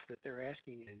stuff that they're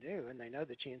asking you to do, and they know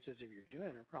the chances of you doing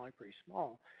it are probably pretty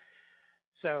small.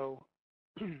 So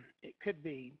it could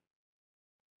be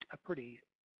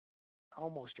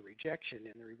almost a rejection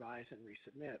in the revise and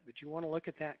resubmit, but you want to look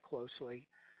at that closely.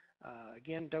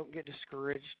 Again, don't get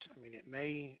discouraged. I mean, it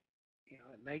may,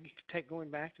 it may take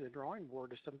going back to the drawing board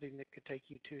to something that could take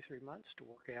you 2-3 months to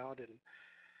work out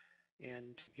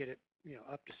and to get it,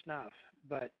 up to snuff.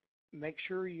 But make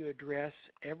sure you address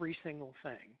every single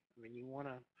thing. I mean, you want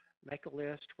to make a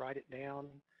list, write it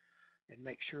down, and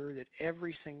make sure that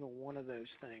every single one of those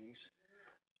things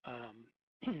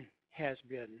has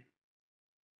been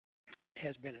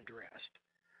addressed.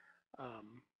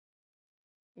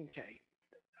 Okay.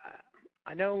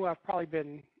 I know I've probably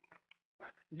been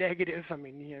negative. I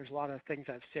mean, there's a lot of things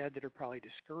I've said that are probably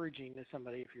discouraging to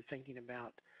somebody if you're thinking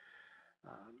about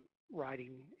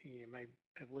writing. You may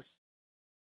have listened to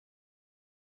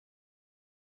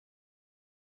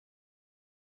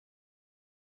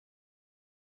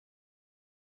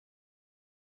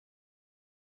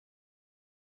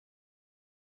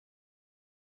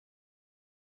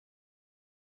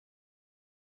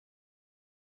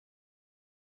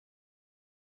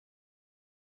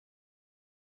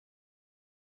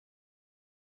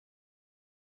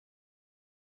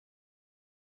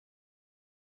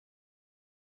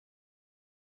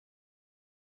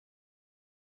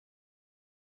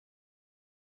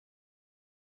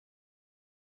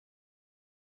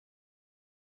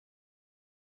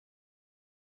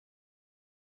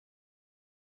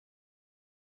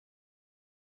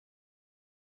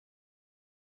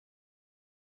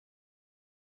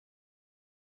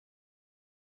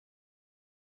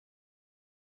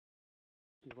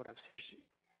what I've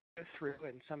said through,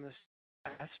 and some of the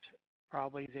past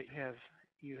probably that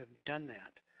you have done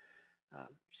that.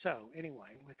 So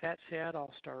anyway, with that said,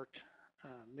 I'll start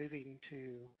moving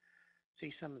to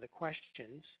see some of the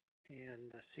questions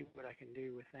and see what I can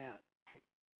do with that.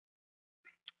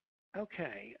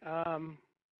 Okay. Some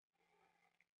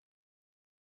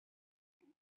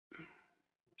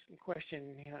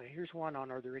question. Here's one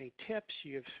on: are there any tips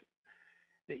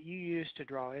that you use to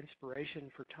draw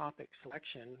inspiration for topic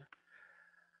selection?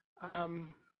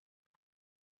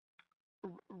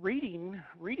 Reading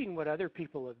what other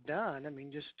people have done. I mean,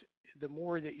 just the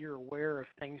more that you're aware of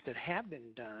things that have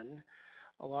been done,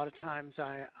 a lot of times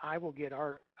I will get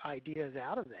our ideas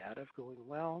out of that, of going,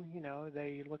 well,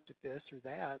 they looked at this or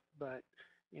that, but,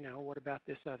 what about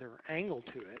this other angle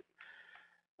to it?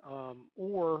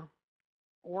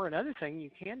 Or another thing you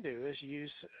can do is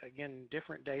use, again,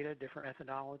 different data, different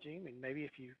methodology. I mean, maybe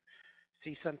if you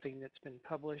see something that's been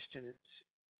published and it's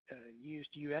used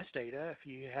U.S. data, if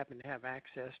you happen to have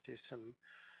access to some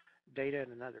data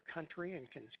in another country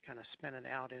and can kind of spin it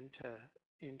out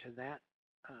into that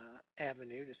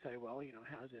avenue to say, well,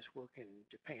 how does this work in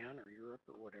Japan or Europe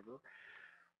or whatever,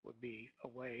 would be a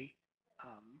way.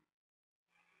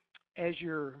 As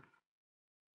you're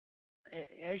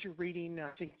reading, I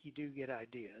think you do get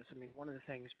ideas. I mean, one of the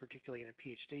things, particularly in a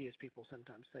Ph.D., is people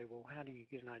sometimes say, well, how do you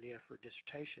get an idea for a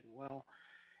dissertation? Well,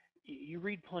 you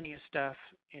read plenty of stuff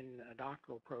in a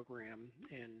doctoral program,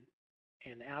 and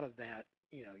out of that,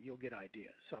 you'll get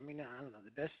ideas. So, I mean, I don't know,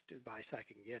 the best advice I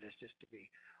can get is just to be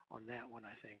on that one,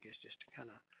 I think, is just to kind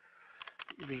of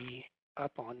be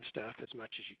up on stuff as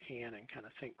much as you can and kind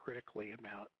of think critically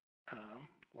about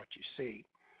what you see.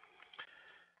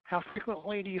 How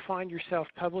frequently do you find yourself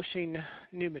publishing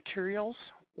new materials?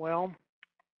 Well,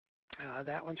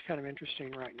 that one's kind of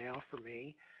interesting right now for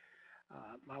me.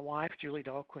 My wife, Julie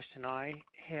Dahlquist, and I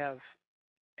have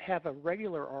a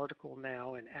regular article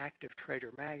now in Active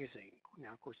Trader magazine.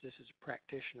 Now, of course, this is a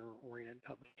practitioner-oriented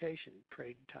publication,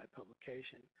 trade-type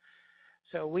publication.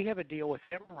 So we have a deal with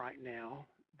them right now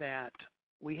that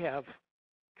we have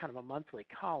kind of a monthly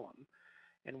column.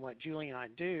 And what Julie and I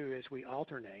do is we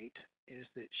alternate, is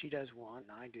that she does one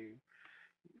and I do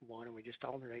one, and we just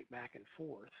alternate back and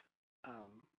forth.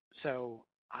 So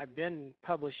I've been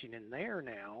publishing in there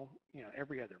now,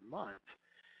 every other month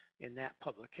in that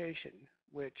publication,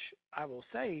 which I will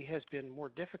say has been more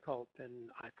difficult than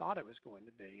I thought it was going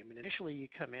to be. I mean, initially you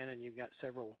come in and you've got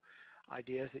several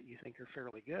ideas that you think are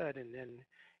fairly good, and then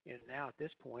now at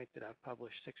this point that I've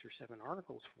published 6 or 7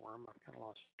 articles for them, I've kind of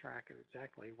lost track of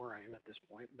exactly where I am at this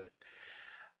point, but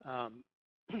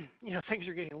things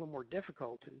are getting a little more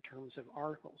difficult in terms of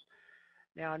articles.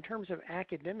 Now, in terms of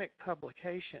academic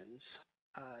publications,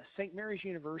 St. Mary's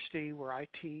University, where I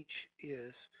teach,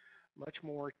 is much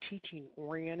more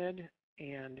teaching-oriented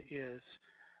and is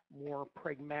more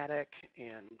pragmatic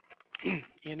and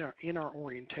in our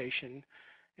orientation,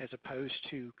 as opposed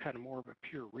to kind of more of a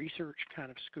pure research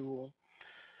kind of school.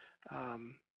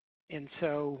 And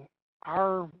so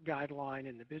our guideline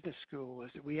in the business school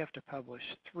is that we have to publish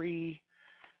 3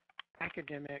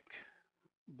 academic,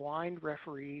 blind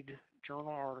refereed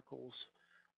journal articles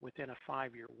within a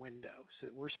 5-year window. So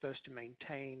we're supposed to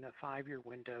maintain a 5-year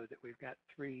window that we've got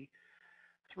 3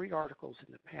 3 articles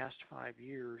in the past 5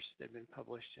 years that have been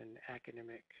published in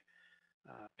academic,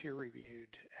 peer-reviewed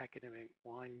academic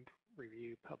blind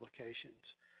review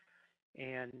publications.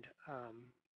 And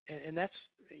that's,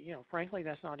 frankly,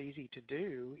 that's not easy to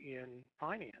do in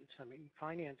finance. I mean,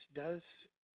 finance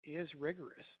is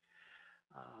rigorous.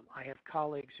 I have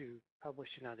colleagues who publish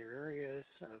in other areas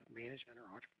of management or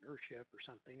entrepreneurship or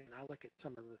something, and I look at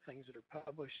some of the things that are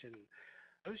published in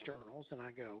those journals, and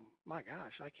I go, my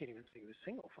gosh, I can't even think of a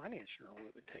single finance journal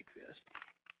that would take this.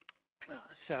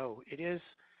 So it is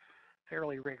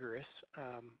fairly rigorous,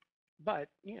 but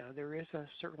there is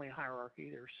certainly a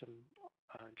hierarchy. There's some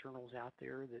journals out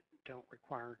there that don't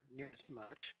require near as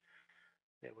much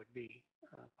that would be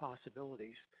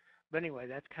possibilities. But anyway,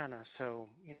 that's kind of, so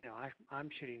I'm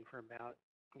shooting for about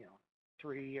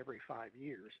 3 every 5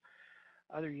 years.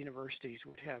 Other universities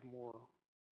would have more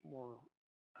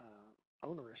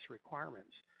onerous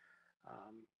requirements.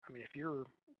 I mean, if you're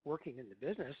working in the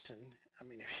business, and I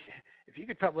mean, if you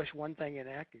could publish one thing in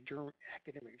an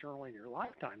academic journal in your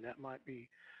lifetime, that might be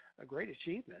a great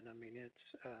achievement. I mean,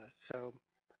 it's so.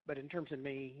 But in terms of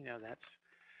me, that's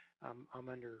I'm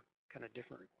under kind of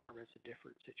different requirements in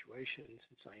different situations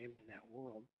since I am in that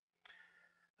world.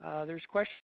 There's a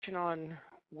question on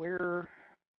where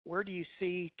do you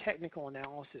see technical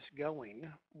analysis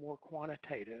going, more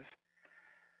quantitative?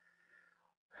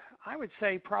 I would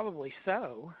say probably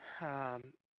so.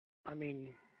 I mean,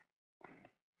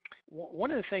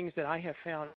 one of the things that I have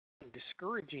found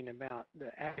discouraging about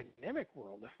the academic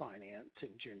world of finance in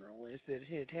general is that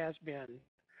it has been,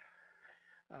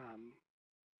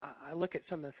 I look at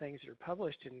some of the things that are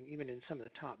published and even in some of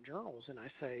the top journals, and I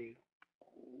say,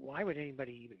 why would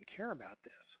anybody even care about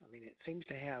this? I mean, it seems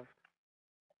to have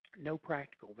no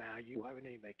practical value. Why would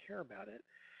anybody care about it?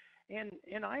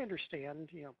 And I understand,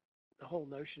 the whole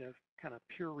notion of kind of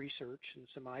pure research and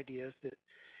some ideas that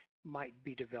might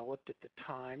be developed at the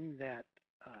time that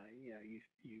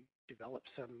you develop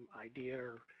some idea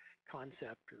or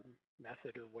concept or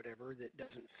method or whatever that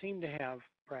doesn't seem to have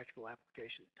practical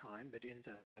application at the time, but ends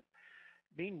up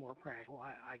being more practical.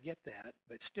 I get that,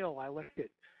 but still, I look at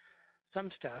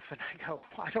some stuff and I go,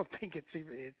 well, I don't think that's going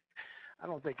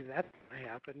to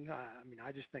happen. I mean,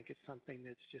 I just think it's something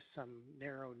that's just some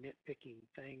narrow nitpicking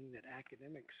thing that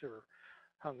academics are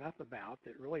hung up about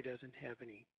that really doesn't have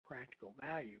any practical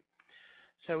value.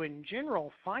 So in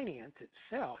general, finance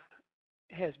itself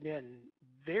has been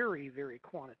very, very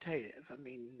quantitative. I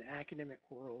mean, in the academic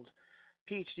world,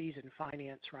 Ph.D.s in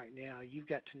finance right now, you've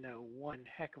got to know one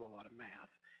heck of a lot of math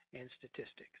and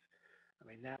statistics. I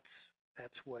mean, that's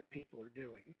what people are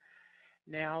doing.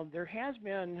 Now, there has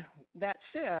been, that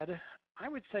said, I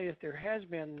would say that there has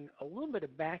been a little bit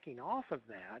of backing off of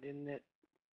that in that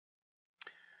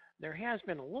there has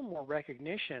been a little more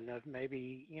recognition of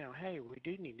maybe, hey, we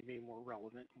do need to be more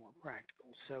relevant, more practical.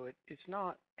 So it's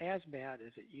not as bad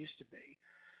as it used to be.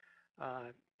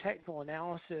 Technical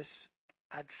analysis,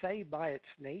 I'd say by its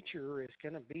nature, is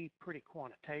going to be pretty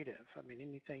quantitative. I mean,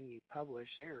 anything you publish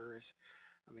there is,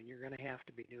 I mean, you're going to have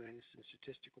to be doing some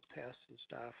statistical tests and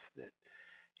stuff that,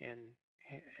 and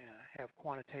have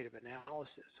quantitative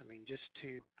analysis. I mean, just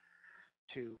to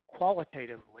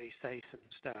qualitatively say some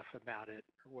stuff about it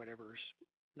or whatever's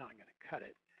not going to cut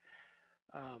it.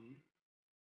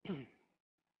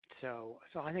 So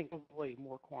I think probably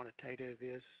more quantitative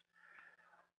is,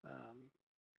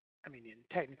 I mean, in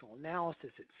technical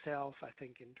analysis itself, I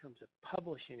think in terms of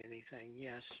publishing anything,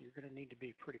 yes, you're going to need to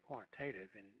be pretty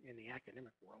quantitative in the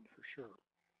academic world for sure.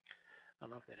 I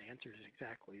don't know if that answers it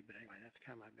exactly, but anyway, that's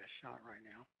kind of my best shot right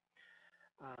now.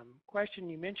 Question,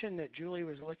 you mentioned that Julie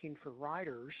was looking for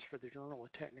writers for the Journal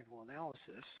of Technical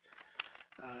Analysis.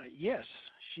 Yes,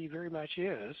 she very much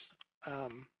is.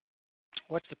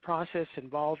 What's the process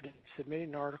involved in submitting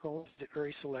an article? Is it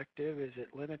very selective? Is it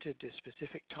limited to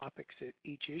specific topics at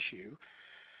each issue?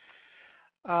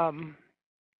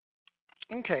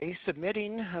 Okay,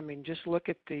 submitting, I mean, just look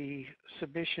at the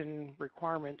submission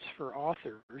requirements for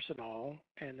authors and all,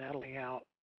 and that'll lay out,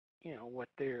 what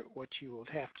you will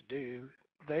have to do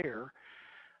there,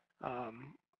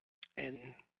 and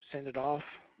send it off.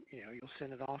 You'll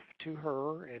send it off to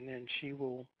her, and then she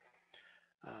will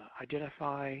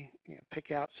identify,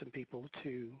 pick out some people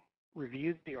to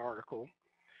review the article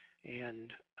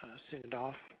and send it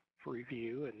off for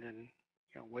review, and then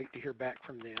wait to hear back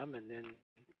from them, and then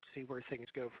see where things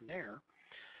go from there.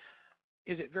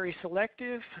 Is it very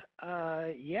selective?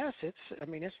 Yes,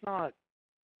 it's not.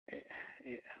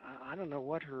 I don't know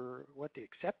what the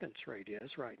acceptance rate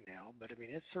is right now, but I mean,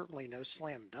 it's certainly no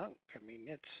slam dunk. I mean,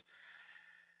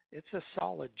 it's a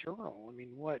solid journal. I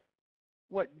mean, what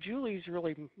what Julie's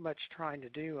really much trying to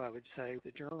do, I would say, with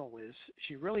the journal is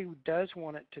she really does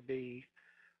want it to be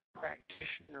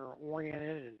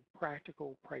practitioner-oriented and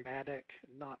practical, pragmatic,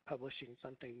 not publishing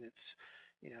something that's,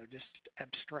 just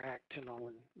abstract and all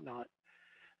and not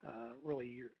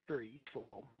really very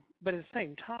useful. But at the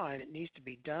same time, it needs to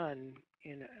be done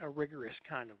in a rigorous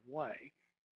kind of way.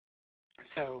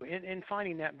 So, in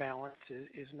finding that balance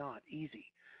is not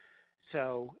easy.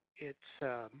 So it's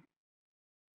so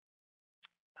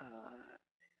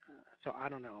I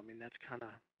don't know. I mean, that's kind of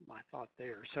my thought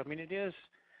there. So I mean, it is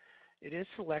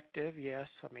selective, yes.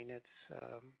 I mean, it's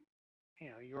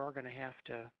you are going to have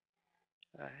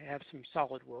some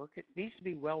solid work. It needs to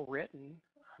be well written.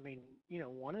 I mean,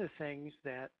 one of the things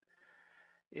that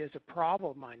is a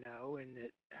problem I know, and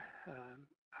that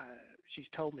she's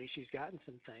told me she's gotten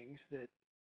some things that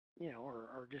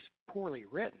are just poorly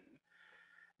written.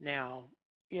 Now,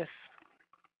 if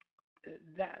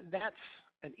that's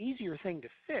an easier thing to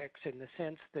fix in the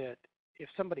sense that if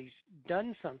somebody's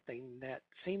done something that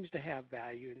seems to have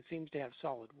value and seems to have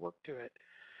solid work to it,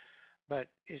 but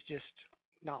is just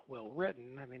not well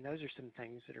written, I mean, those are some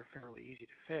things that are fairly easy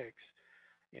to fix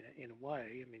in a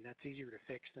way. I mean, that's easier to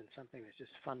fix than something that's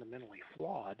just fundamentally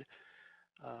flawed.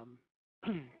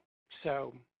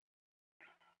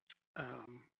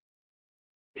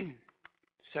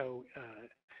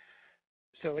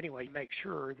 So anyway, make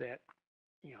sure that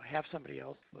have somebody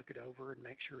else look it over and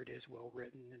make sure it is well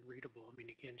written and readable. I mean,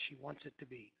 again, she wants it to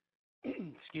be,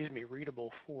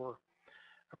 readable for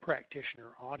a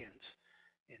practitioner audience,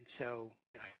 and so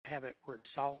have it where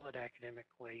it's solid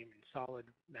academically, solid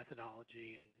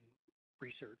methodology and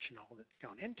research and all that's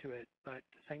gone into it, but at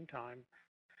the same time,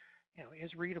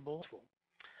 is readable.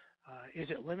 Is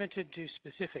it limited to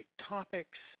specific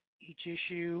topics, each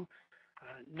issue?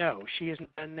 No, she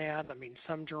hasn't done that. I mean,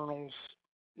 some journals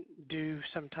do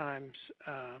sometimes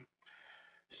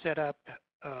set up,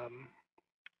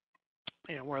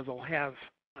 where they'll have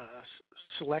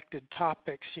selected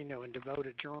topics, and devote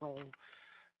a journal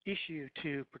issue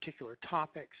to particular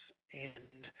topics,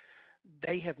 and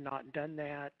they have not done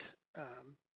that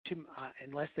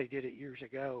unless they did it years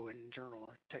ago in Journal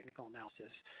of Technical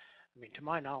Analysis. I mean, to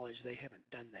my knowledge, they haven't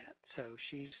done that. So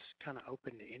she's kind of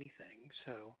open to anything.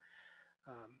 So,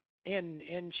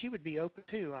 and she would be open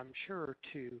too, I'm sure,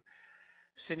 to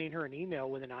sending her an email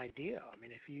with an idea. I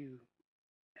mean, if you,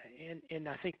 and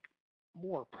I think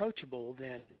more approachable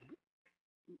than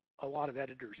a lot of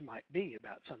editors might be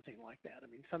about something like that. I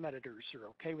mean, some editors are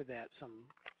okay with that, some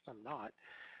not.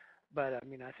 But I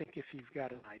mean, I think if you've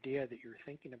got an idea that you're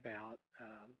thinking about,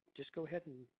 just go ahead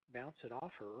and bounce it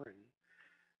off her and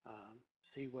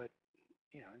see what,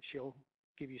 and she'll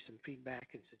give you some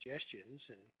feedback and suggestions,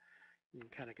 and you can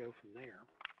kind of go from there.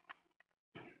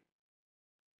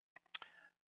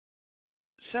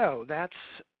 So that's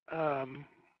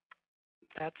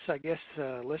I guess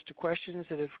a list of questions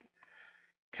that have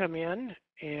come in,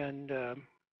 and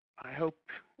I hope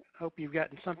you've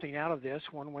gotten something out of this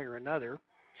one way or another.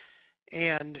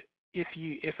 And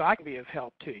if I can be of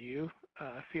help to you,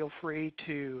 feel free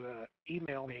to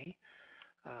email me,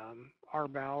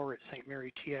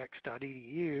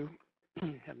 rbauer@stmarytx.edu. I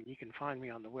mean, you can find me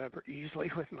on the web easily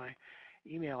with my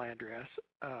email address.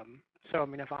 So, I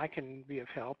mean, if I can be of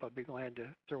help, I'd be glad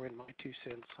to throw in my 2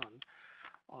 cents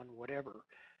on whatever.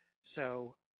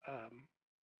 So,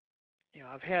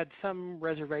 I've had some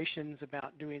reservations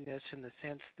about doing this in the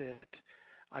sense that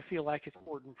I feel like it's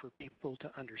important for people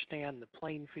to understand the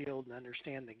playing field and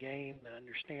understand the game and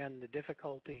understand the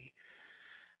difficulties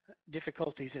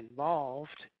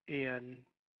involved in,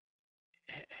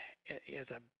 as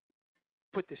I've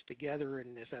put this together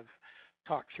and as I've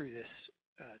talked through this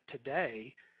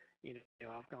today,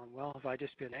 I've gone, well, have I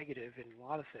just been negative in a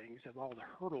lot of things, of all the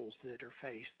hurdles that are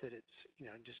faced, that it's,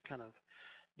 just kind of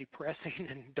depressing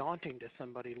and daunting to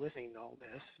somebody listening to all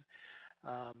this.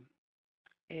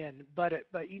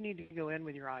 But you need to go in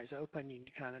with your eyes open. You need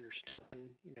to kind of understand,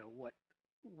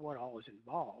 what all is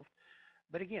involved.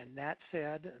 But again, that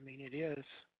said, I mean, it is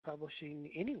publishing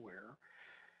anywhere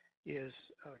is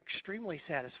an extremely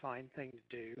satisfying thing to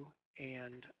do,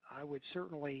 and I would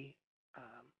certainly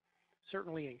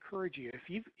encourage you,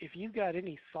 if you've got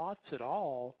any thoughts at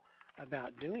all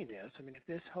about doing this. I mean, if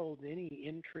this holds any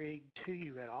intrigue to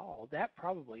you at all, that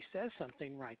probably says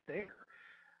something right there.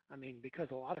 I mean, because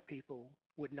a lot of people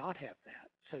would not have that.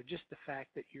 So just the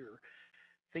fact that you're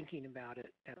thinking about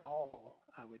it at all,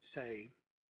 I would say,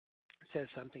 says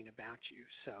something about you.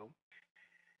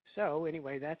 So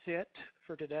anyway, that's it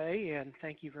for today, and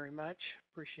thank you very much.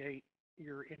 Appreciate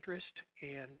your interest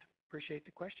and appreciate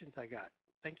the questions I got.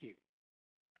 Thank you.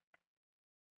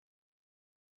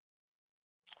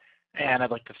 And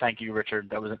I'd like to thank you, Richard.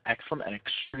 That was an excellent and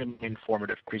extremely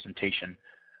informative presentation.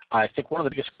 I think one of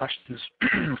the biggest questions,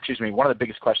 excuse me, one of the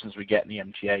biggest questions we get in the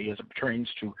MTA as it pertains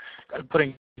to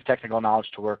putting technical knowledge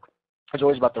to work is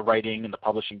always about the writing and the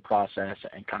publishing process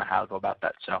and kind of how to go about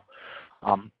that. So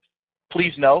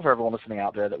please know, for everyone listening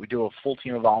out there, that we do have a full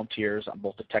team of volunteers on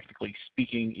both the Technically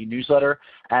Speaking e-newsletter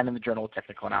and in the Journal of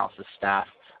Technical Analysis staff,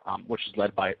 which is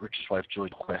led by Richard's wife, Julie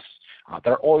Quist, that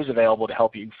are always available to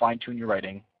help you fine-tune your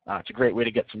writing. It's a great way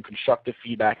to get some constructive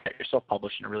feedback, get yourself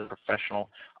published in a really professional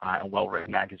and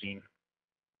well-written magazine.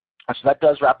 So that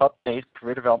does wrap up today's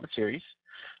Career Development Series.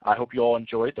 I hope you all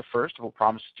enjoyed the first of what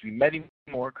promises to be many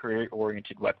more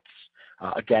career-oriented webcasts.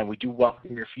 Again, we do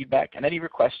welcome your feedback and any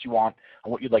requests you want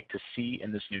on what you'd like to see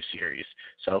in this new series.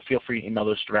 So feel free to email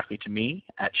those directly to me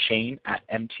at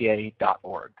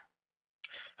shane@mta.org.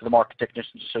 For the Market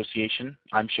Technicians Association,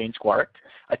 I'm Shane Squarick.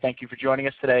 I thank you for joining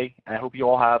us today, and I hope you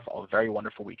all have a very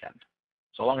wonderful weekend.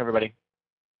 So long, everybody.